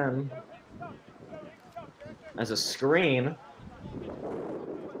man as a screen.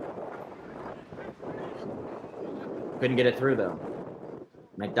 Couldn't get it through, though.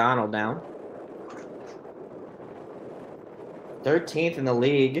 McDonald down. 13th in the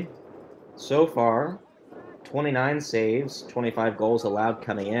league so far. 29 saves, 25 goals allowed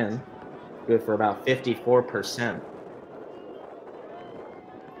coming in. Good for about 54%.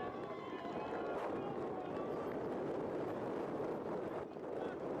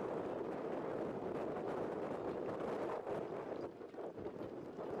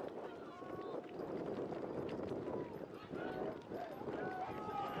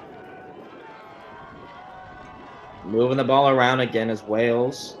 Moving the ball around again as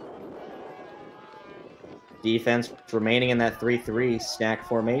Wales. Defense remaining in that 3-3 stack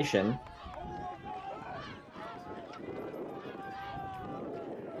formation.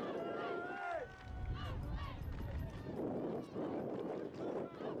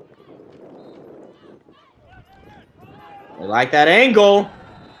 They like that angle.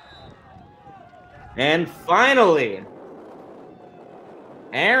 And finally,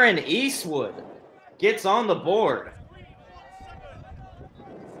 Aaron Eastwood gets on the board.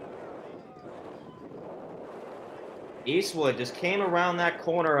 Eastwood just came around that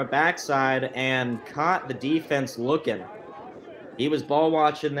corner of backside and caught the defense looking. He was ball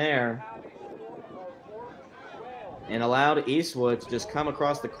watching there and allowed Eastwood to just come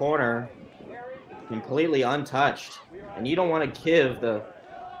across the corner completely untouched. And you don't want to give the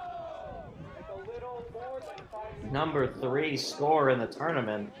number 3 scorer in the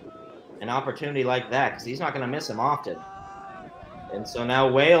tournament an opportunity like that, because he's not going to miss him often. And so now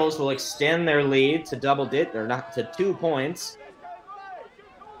Wales will extend their lead to to 2 points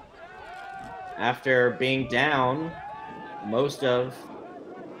after being down most of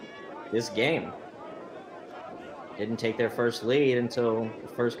this game. Didn't take their first lead until the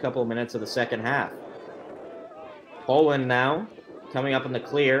first couple of minutes of the second half. Poland now coming up in the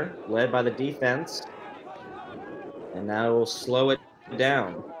clear, led by the defense. And now we'll slow it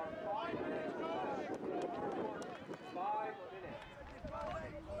down.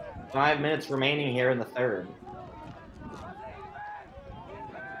 5 minutes remaining here in the third.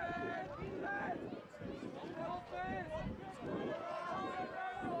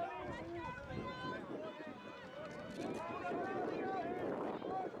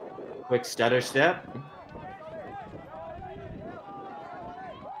 Quick stutter step.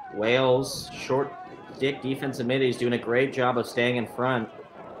 Wales, short stick defensive mid. He's doing a great job of staying in front.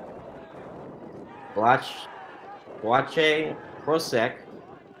 Boache Prosek,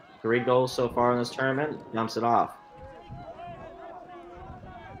 3 goals so far in this tournament, dumps it off.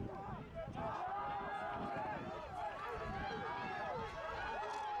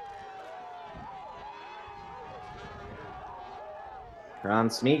 Ron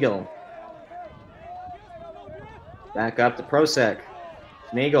Smeagol. Back up to Prosek.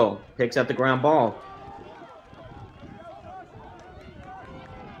 Smeagol picks up the ground ball.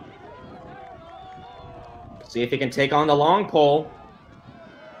 See if he can take on the long pole.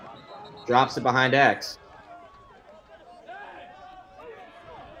 Drops it behind X.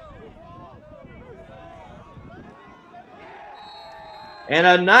 And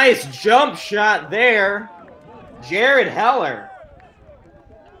a nice jump shot there. Jared Heller.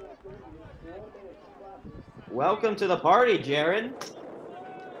 Welcome to the party, Jared.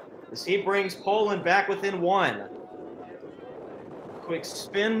 As he brings Poland back within 1. Quick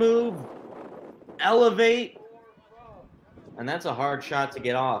spin move. Elevate. And that's a hard shot to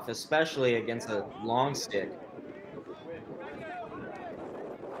get off, especially against a long stick.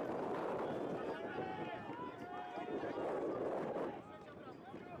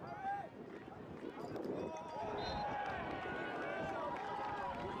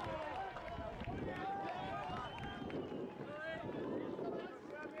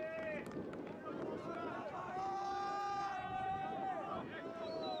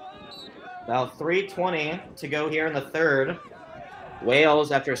 About 3:20 to go here in the third.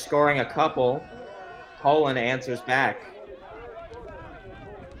 Wales, after scoring a couple, Poland answers back.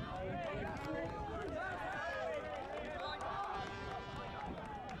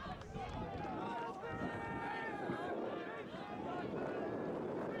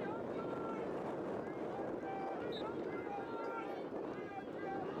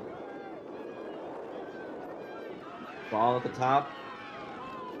 Ball at the top.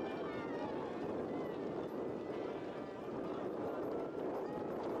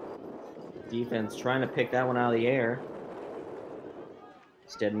 Defense trying to pick that one out of the air.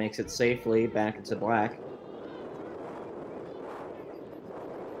 Instead makes it safely back into black.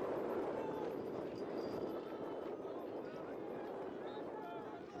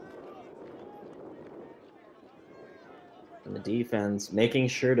 And the defense making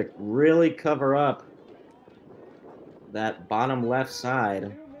sure to really cover up that bottom left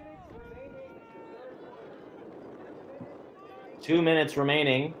side. 2 minutes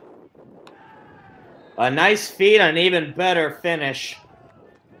remaining. A nice feed, an even better finish.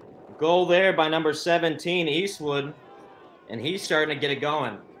 Goal there by number 17, Eastwood. And he's starting to get it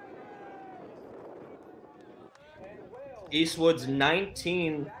going. Eastwood's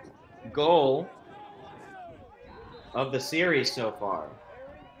 19th goal of the series so far.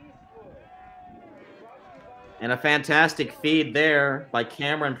 And a fantastic feed there by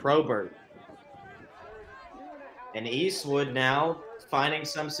Cameron Probert. And Eastwood now finding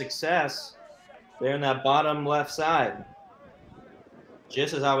some success there in that bottom left side.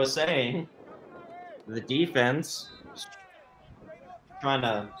 Just as I was saying, the defense trying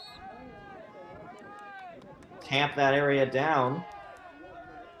to tamp that area down.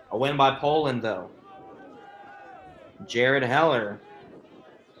 A win by Poland, though. Jared Heller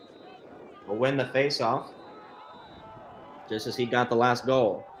will win the faceoff, just as he got the last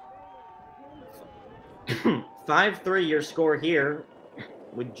goal. 5-3 your score here,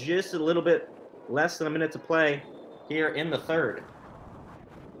 with just a little bit less than a minute to play here in the third.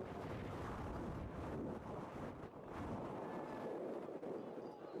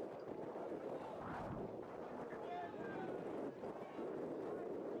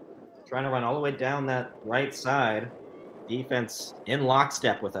 Trying to run all the way down that right side. Defense in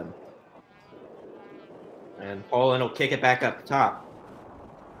lockstep with him. And Poland will kick it back up top.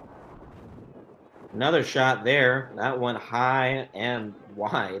 Another shot there. That went high and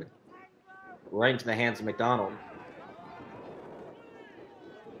wide. Right into the hands of McDonald.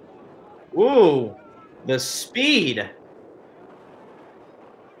 Ooh, the speed.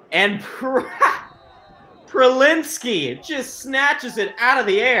 And Pralinsky just snatches it out of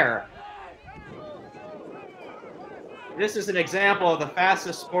the air. This is an example of the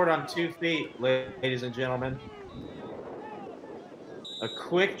fastest sport on 2 feet, ladies and gentlemen. A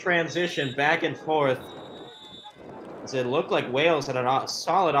quick transition back and forth. As it looked like Wales had a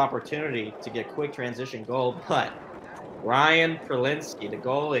solid opportunity to get quick transition goal, but Ryan Perlinsky, the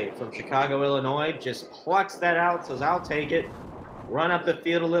goalie from Chicago, Illinois, just plucks that out, says, I'll take it. Run up the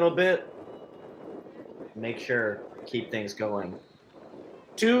field a little bit. Make sure to keep things going.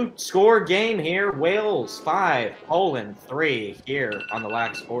 2-score game here. Wales 5, Poland 3 here on the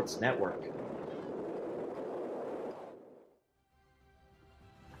Lax Sports Network.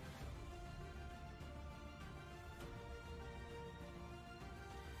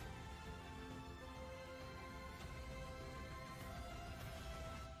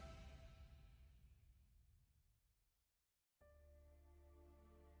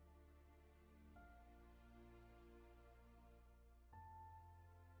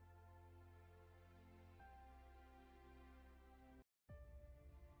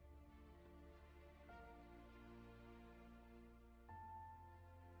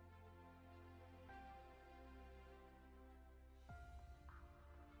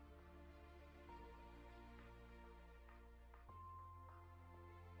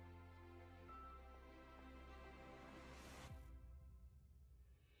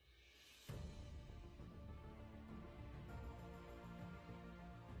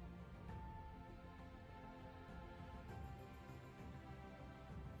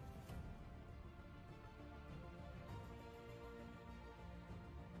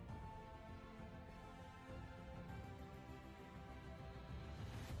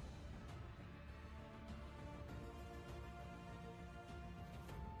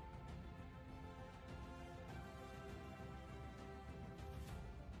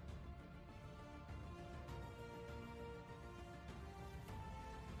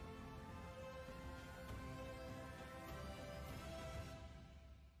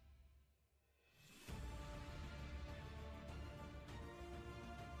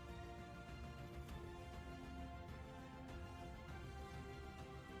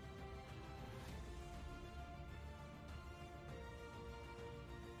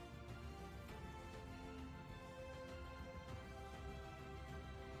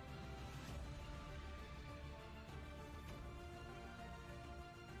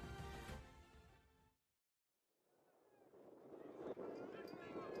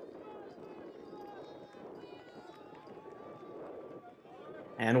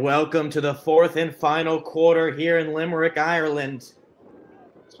 And welcome to the 4th and final quarter here in Limerick, Ireland.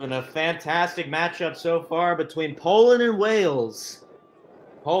 It's been a fantastic matchup so far between Poland and Wales.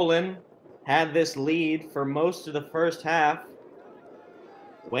 Poland had this lead for most of the first half.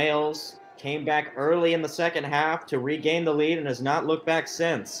 Wales came back early in the second half to regain the lead and has not looked back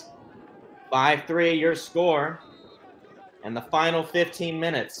since. 5-3 your score, and the final 15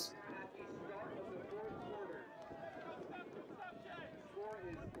 minutes.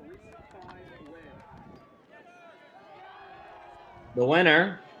 The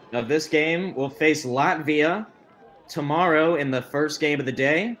winner of this game will face Latvia tomorrow in the first game of the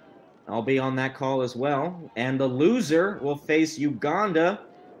day. I'll be on that call as well. And the loser will face Uganda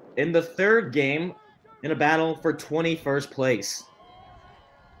in the third game in a battle for 21st place.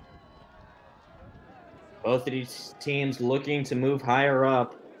 Both of these teams looking to move higher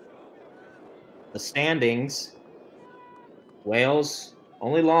up the standings. Wales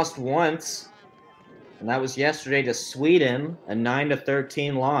only lost once, and that was yesterday to Sweden, a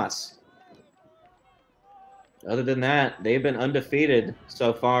 9-13 loss. Other than that, they've been undefeated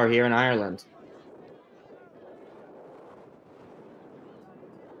so far here in Ireland.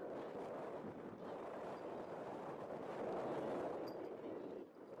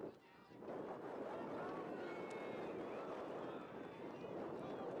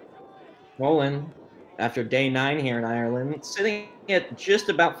 Poland, after day 9 here in Ireland, sitting at just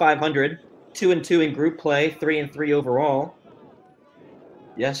about 500. 2-2 in group play, 3-3 overall.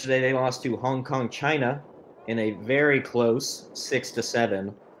 Yesterday they lost to Hong Kong, China in a very close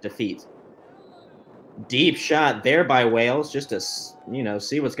 6-7 defeat. Deep shot there by Wales just to,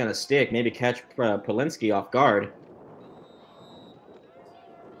 see what's going to stick, maybe catch Perlinsky off guard.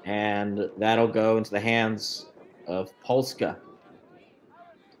 And that'll go into the hands of Polska.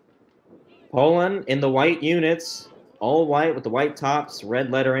 Poland in the white units, all white with the white tops, red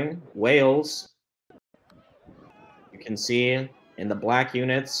lettering. Wales, you can see in the black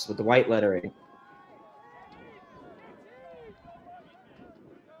units with the white lettering.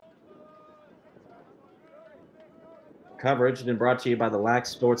 Coverage has been brought to you by the Lax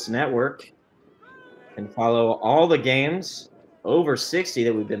Sports Network. And follow all the games, over 60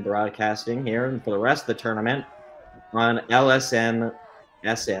 that we've been broadcasting here and for the rest of the tournament, on lsnsn.com.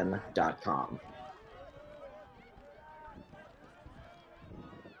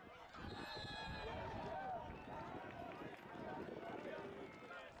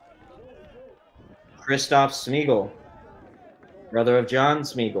 Christoph Smeagol, brother of John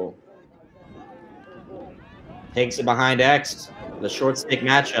Smeagol, takes it behind X, the short stick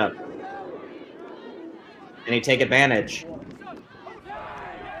matchup. And he take advantage.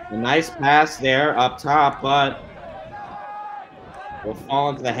 A nice pass there up top, but will fall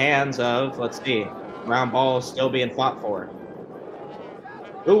into the hands of, let's see, ground ball still being fought for.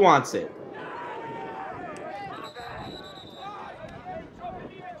 Who wants it?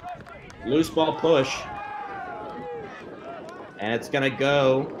 Loose ball push. And it's going to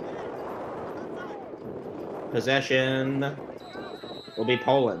go. Possession will be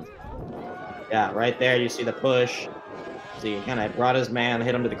Poland. Yeah, right there you see the push. See, he kind of brought his man,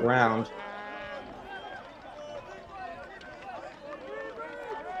 hit him to the ground.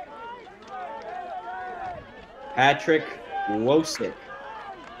 Patrick Wosick.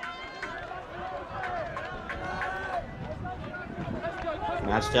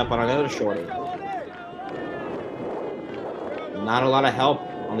 Matched up on another shorty. Not a lot of help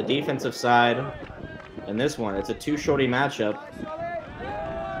on the defensive side in this one. It's a two-shorty matchup.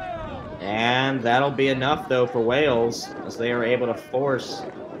 And that'll be enough, though, for Wales as they are able to force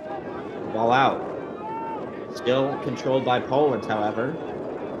the ball out. Still controlled by Poland, however.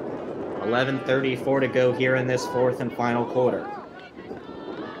 11:34 to go here in this fourth and final quarter.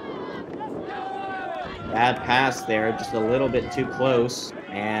 Bad pass there, just a little bit too close,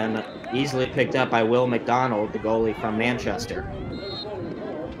 and easily picked up by Will McDonald, the goalie from Manchester.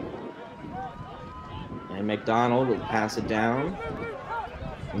 And McDonald will pass it down,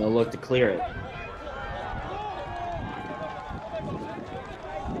 and they'll look to clear it.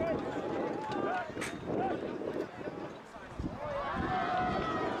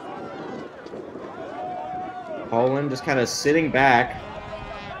 Poland just kind of sitting back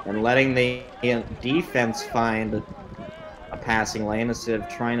and letting the defense find a passing lane instead of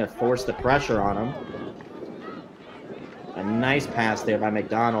trying to force the pressure on them. A nice pass there by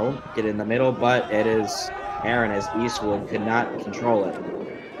McDonald. Get in the middle, but it is Aaron as Eastwood could not control it.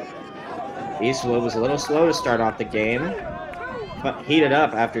 Eastwood was a little slow to start off the game, but heated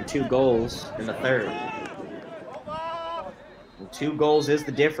up after 2 goals in the third. And 2 goals is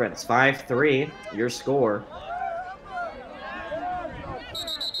the difference. 5-3, your score.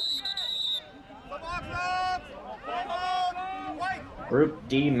 Group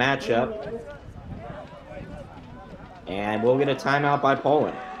D matchup. And we'll get a timeout by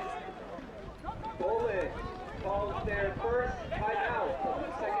Poland. Poland calls their first timeout of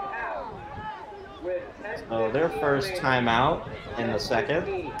the second half. With 10 So their first timeout in the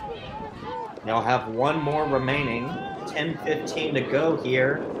second. They'll have one more remaining. 10:15 to go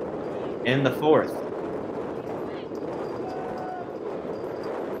here in the fourth.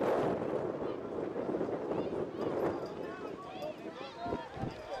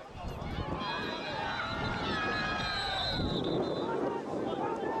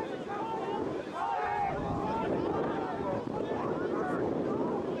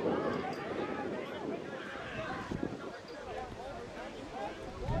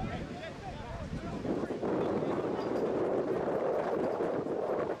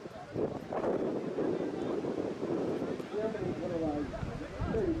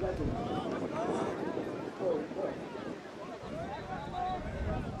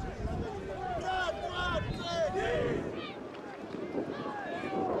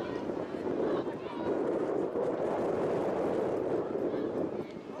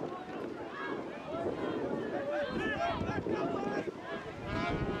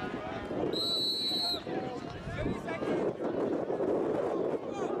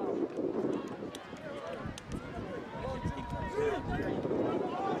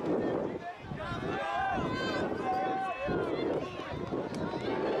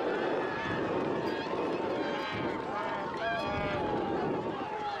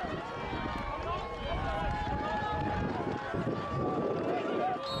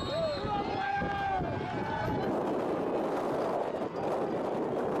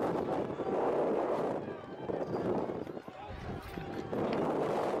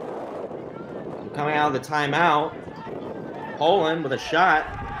 Coming out of the timeout, Poland with a shot.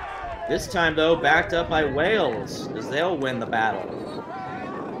 This time, though, backed up by Wales as they'll win the battle.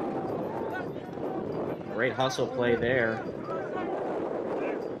 Great hustle play there.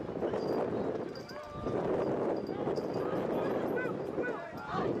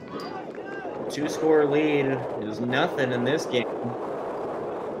 Two-score lead is nothing in this game.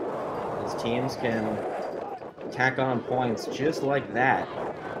 As teams can tack on points just like that.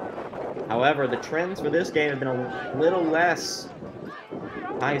 However, the trends for this game have been a little less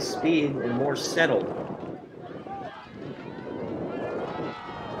high speed and more settled.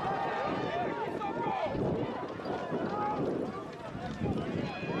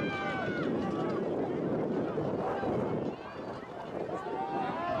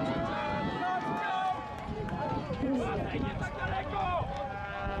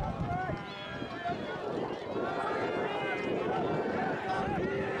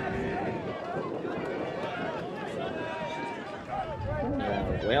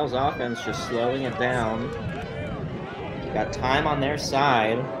 Wales offense just slowing it down. Got time on their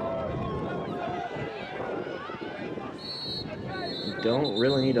side. Don't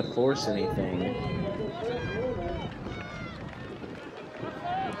really need to force anything.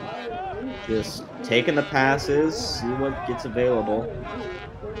 Just taking the passes, see what gets available.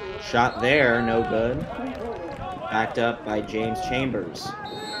 Shot there, no good. Backed up by James Chambers.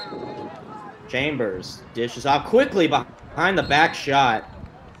 Chambers dishes off quickly behind the back shot.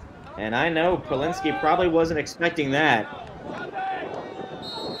 And I know Polinsky probably wasn't expecting that.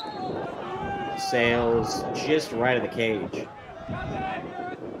 Sails just right of the cage.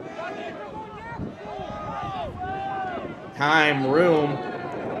 Time, room.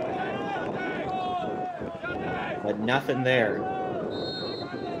 But nothing there.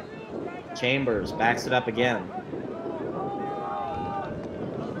 Chambers backs it up again.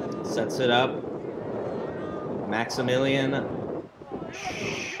 Sets it up. Maximilian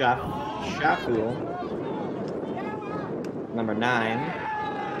Shaful, number 9.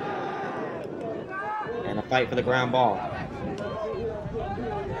 And a fight for the ground ball.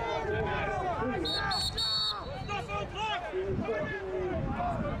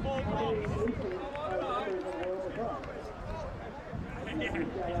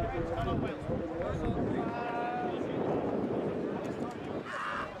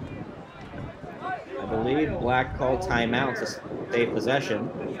 I believe Black called timeout to save possession.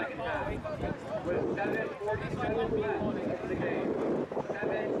 With 7:47 left in the game.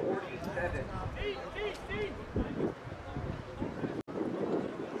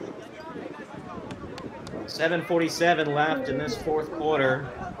 7:47. 7:47 left in this fourth quarter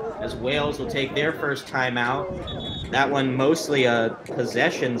as Wales will take their first timeout. That one mostly a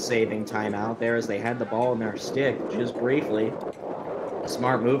possession-saving timeout there as they had the ball in their stick just briefly. A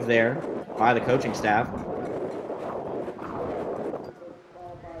smart move there by the coaching staff.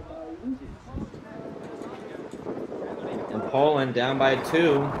 And Poland down by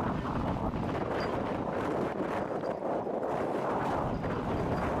 2.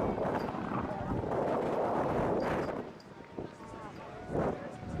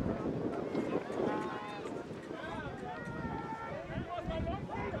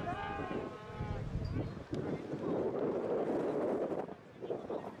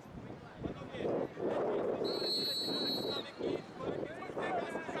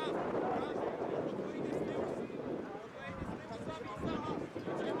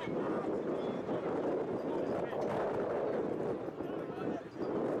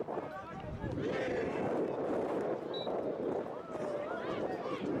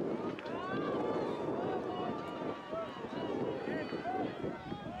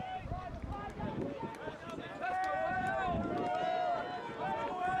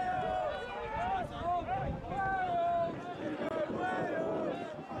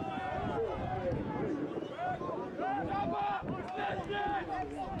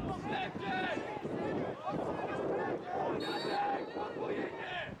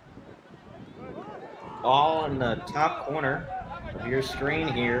 All in the top corner of your screen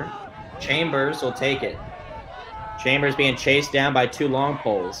here. Chambers will take it. Chambers being chased down by 2 long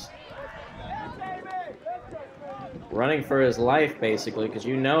poles. Running for his life, basically, because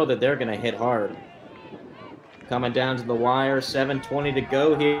you know that they're going to hit hard. Coming down to the wire, 7:20 to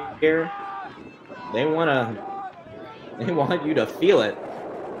go here. They want you to feel it.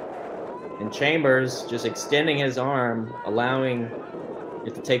 And Chambers just extending his arm, allowing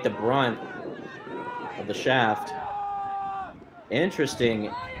it to take the brunt of the shaft. Interesting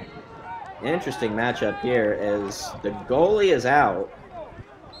matchup here as the goalie is out.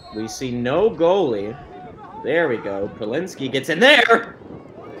 We see no goalie. There we go. Polinsky gets in there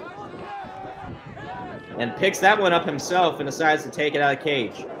and picks that one up himself and decides to take it out of the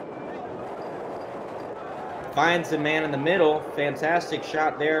cage. Finds the man in the middle. Fantastic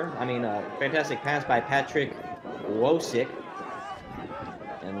shot there. I mean, fantastic pass by Patrick Wosik.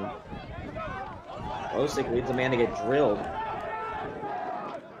 And Wosik leads the man to get drilled.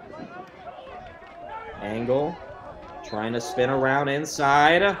 Angle. Trying to spin around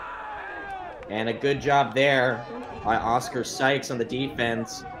inside. And a good job there by Oscar Sykes on the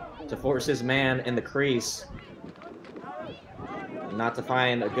defense to force his man in the crease. Not to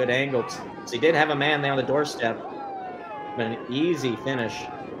find a good angle. So he did have a man there on the doorstep, but an easy finish.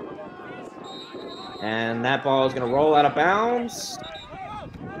 And that ball is going to roll out of bounds.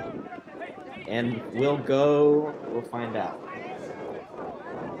 And we'll find out.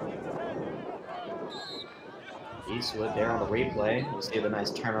 Eastwood there on the replay. We'll see the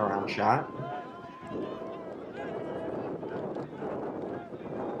nice turnaround shot.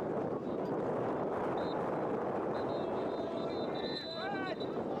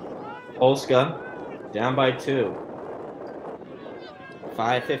 Polska down by 2.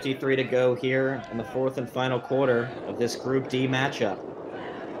 5:53 to go here in the 4th and final quarter of this Group D matchup.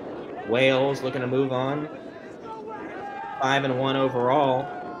 Wales looking to move on. 5-1 overall.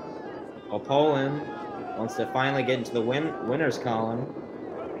 While Poland wants to finally get into the winners column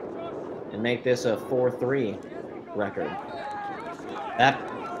and make this a 4-3 record. That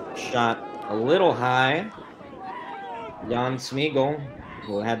shot a little high. Jan Smiegel,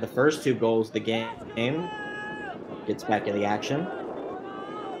 who had the first 2 goals of the game, gets back in the action.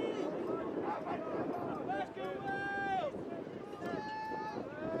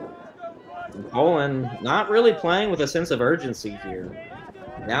 And Poland not really playing with a sense of urgency here.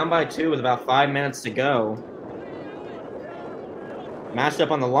 Down by 2 with about 5 minutes to go. Matched up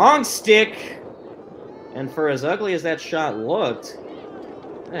on the long stick. And for as ugly as that shot looked,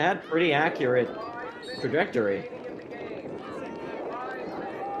 it had pretty accurate trajectory.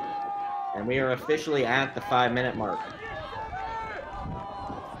 And we are officially at the 5-minute mark.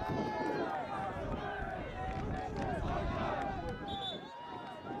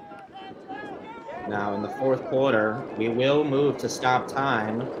 Now in the 4th quarter, we will move to stop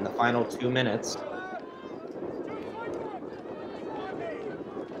time in the final 2 minutes.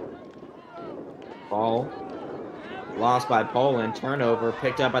 Ball lost by Poland, turnover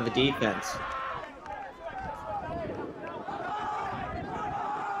picked up by the defense.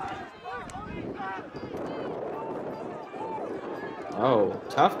 Oh,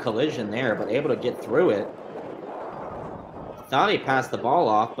 tough collision there, but able to get through it. Thought he passed the ball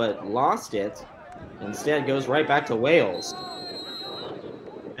off, but lost it. Instead, goes right back to Wales.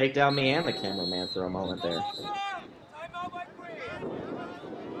 Faked out me and the cameraman for a moment there.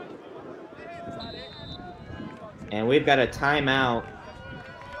 And we've got a timeout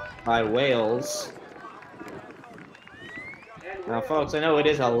by Wales. Now, folks, I know it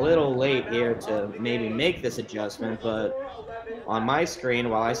is a little late here to maybe make this adjustment, but on my screen,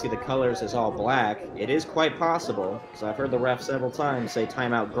 while I see the colors as all black, it is quite possible, so I've heard the ref several times say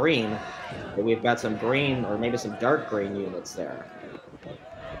timeout green, that we've got some green or maybe some dark green units there.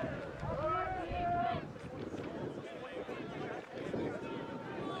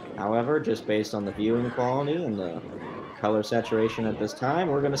 However, just based on the viewing quality and the color saturation at this time,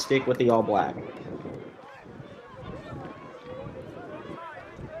 we're going to stick with the all black.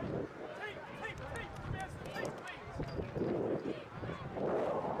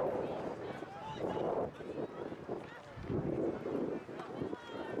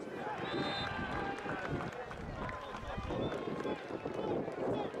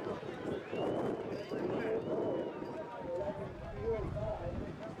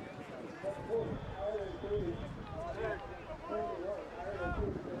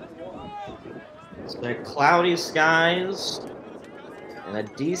 So cloudy skies and a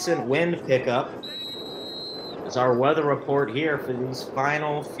decent wind pickup is our weather report here for these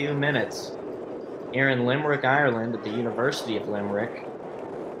final few minutes here in Limerick, Ireland at the University of Limerick.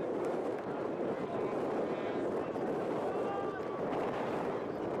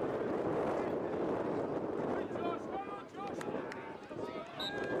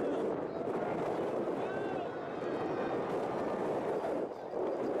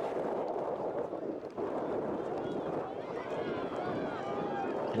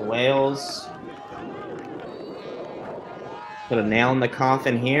 Wales put a nail in the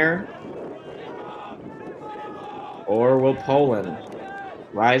coffin here, or will Poland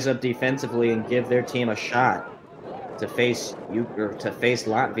rise up defensively and give their team a shot to face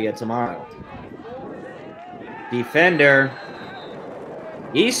Latvia tomorrow? Defender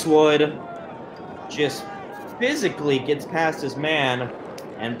Eastwood just physically gets past his man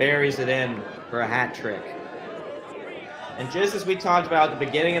and buries it in for a hat trick. And just as we talked about at the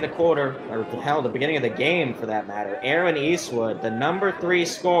beginning of the quarter, or hell, the beginning of the game for that matter, Aaron Eastwood, the number 3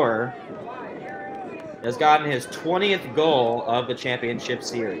 scorer, has gotten his 20th goal of the championship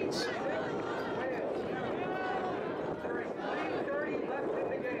series.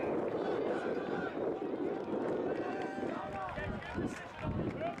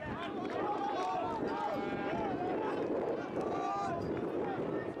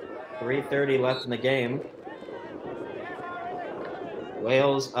 3:30 left in the game.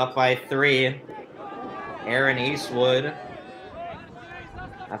 Wales up by 3. Aaron Eastwood,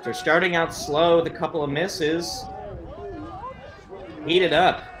 after starting out slow with a couple of misses, heated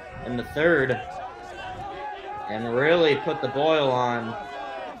up in the third and really put the boil on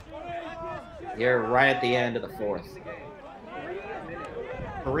here right at the end of the fourth.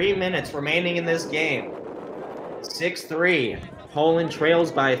 3 minutes remaining in this game. 6-3. Poland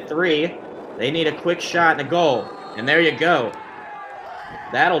trails by 3. They need a quick shot and a goal. And there you go.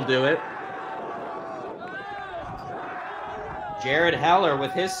 That'll do it. Jared Heller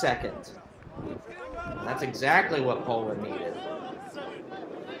with his second. That's exactly what Poland needed.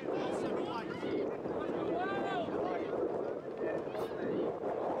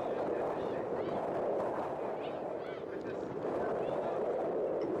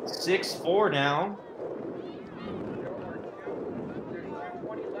 (6-4) now.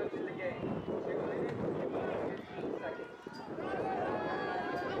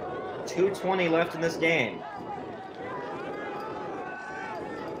 .220 left in this game.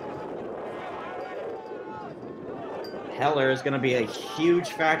 Heller is going to be a huge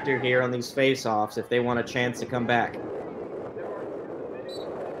factor here on these face-offs if they want a chance to come back.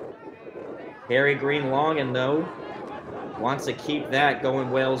 Harry Green-Longen, though, wants to keep that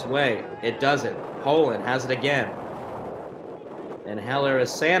going Wales' way. It doesn't. Poland has it again. And Heller is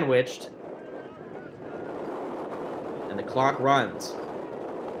sandwiched. And the clock runs.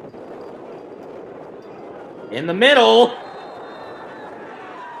 In the middle.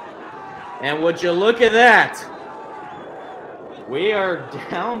 And would you look at that? We are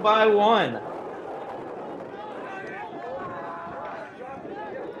down by 1.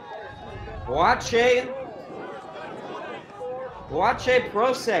 Boache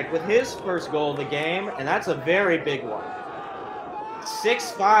Prosek with his first goal of the game, and that's a very big one.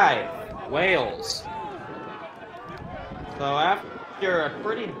 6-5, Wales. So after a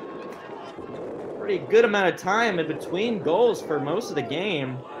pretty good amount of time in between goals for most of the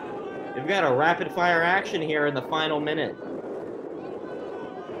game, we've got a rapid-fire action here in the final minute.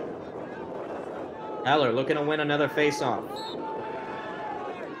 Heller looking to win another face-off.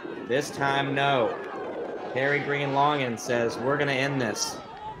 This time, no. Harry Green-Longen says, we're going to end this.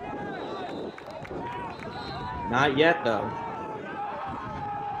 Not yet, though.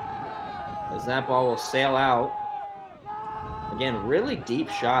 As that ball will sail out. Again, really deep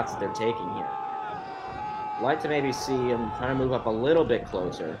shots they're taking here. I'd like to maybe see him trying to move up a little bit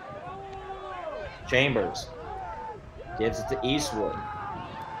closer. Chambers gives it to Eastwood.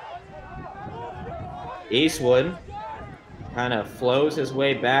 Eastwood kind of flows his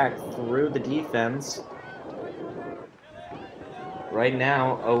way back through the defense. Right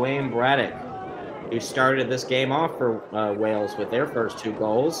now, Owain Braddock, who started this game off for Wales with their first 2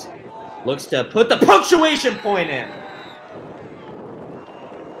 goals, looks to put the punctuation point in.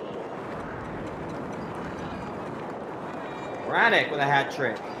 Braddock with a hat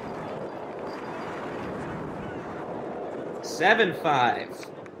trick. 7-5,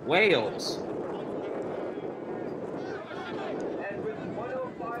 Wales.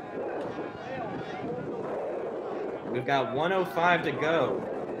 We've got 1:05 to go.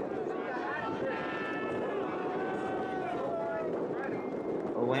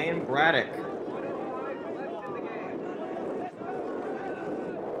 Owain Braddock.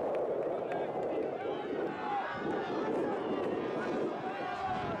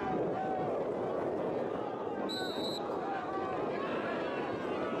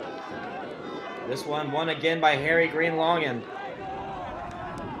 This one won again by Harry Green-Longen.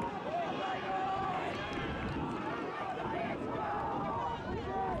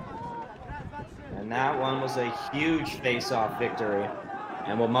 And that one was a huge face-off victory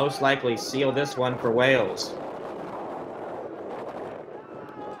and will most likely seal this one for Wales.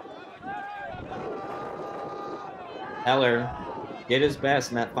 Heller did his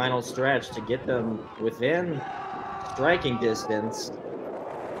best in that final stretch to get them within striking distance.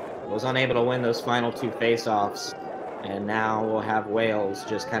 Was unable to win those final 2 face-offs, and now we'll have Wales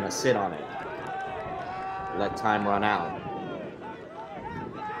just kind of sit on it. Let time run out.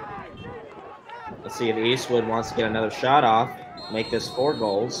 Let's see if Eastwood wants to get another shot off, make this 4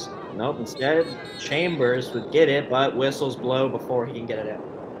 goals. Nope, instead Chambers would get it, but whistles blow before he can get it in.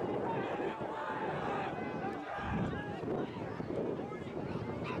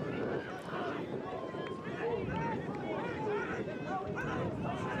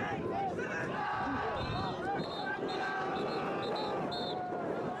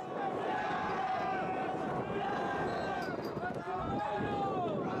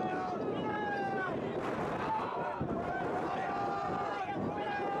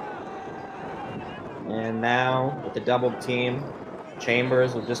 And now with the double team,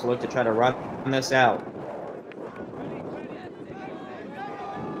 Chambers will just look to try to run this out.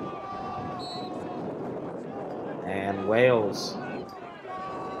 And Wales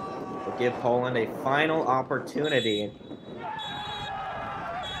will give Poland a final opportunity.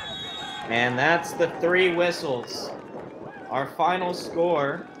 And that's the 3 whistles. Our final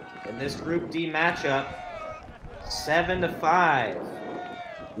score in this Group D matchup, 7-5.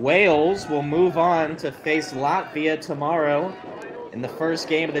 Wales will move on to face Latvia tomorrow in the first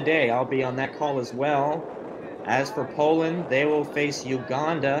game of the day. I'll be on that call as well. As for Poland, they will face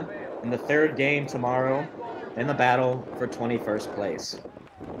Uganda in the 3rd game tomorrow in the battle for 21st place.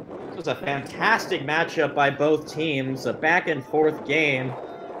 This was a fantastic matchup by both teams, a back-and-forth game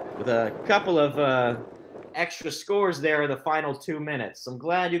with a couple of extra scores there in the final 2 minutes. I'm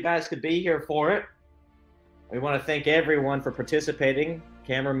glad you guys could be here for it. We want to thank everyone for participating,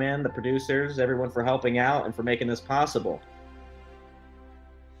 cameramen, the producers, everyone for helping out and for making this possible.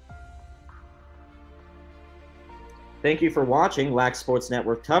 Thank you for watching Lax Sports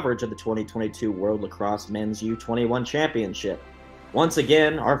Network coverage of the 2022 World Lacrosse Men's U21 Championship. Once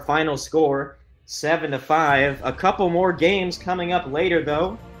again, our final score, 7-5. A couple more games coming up later,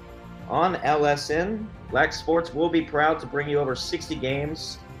 though. On LSN, Lax Sports will be proud to bring you over 60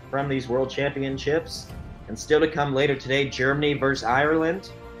 games from these World Championships. And still to come later today, Germany versus Ireland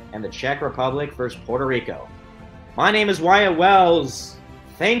and the Czech Republic versus Puerto Rico. My name is Wyatt Wells.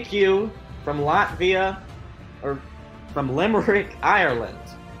 Thank you from Latvia, or from Limerick, Ireland.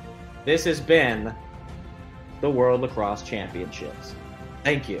 This has been the World Lacrosse Championships.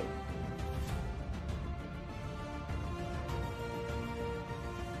 Thank you.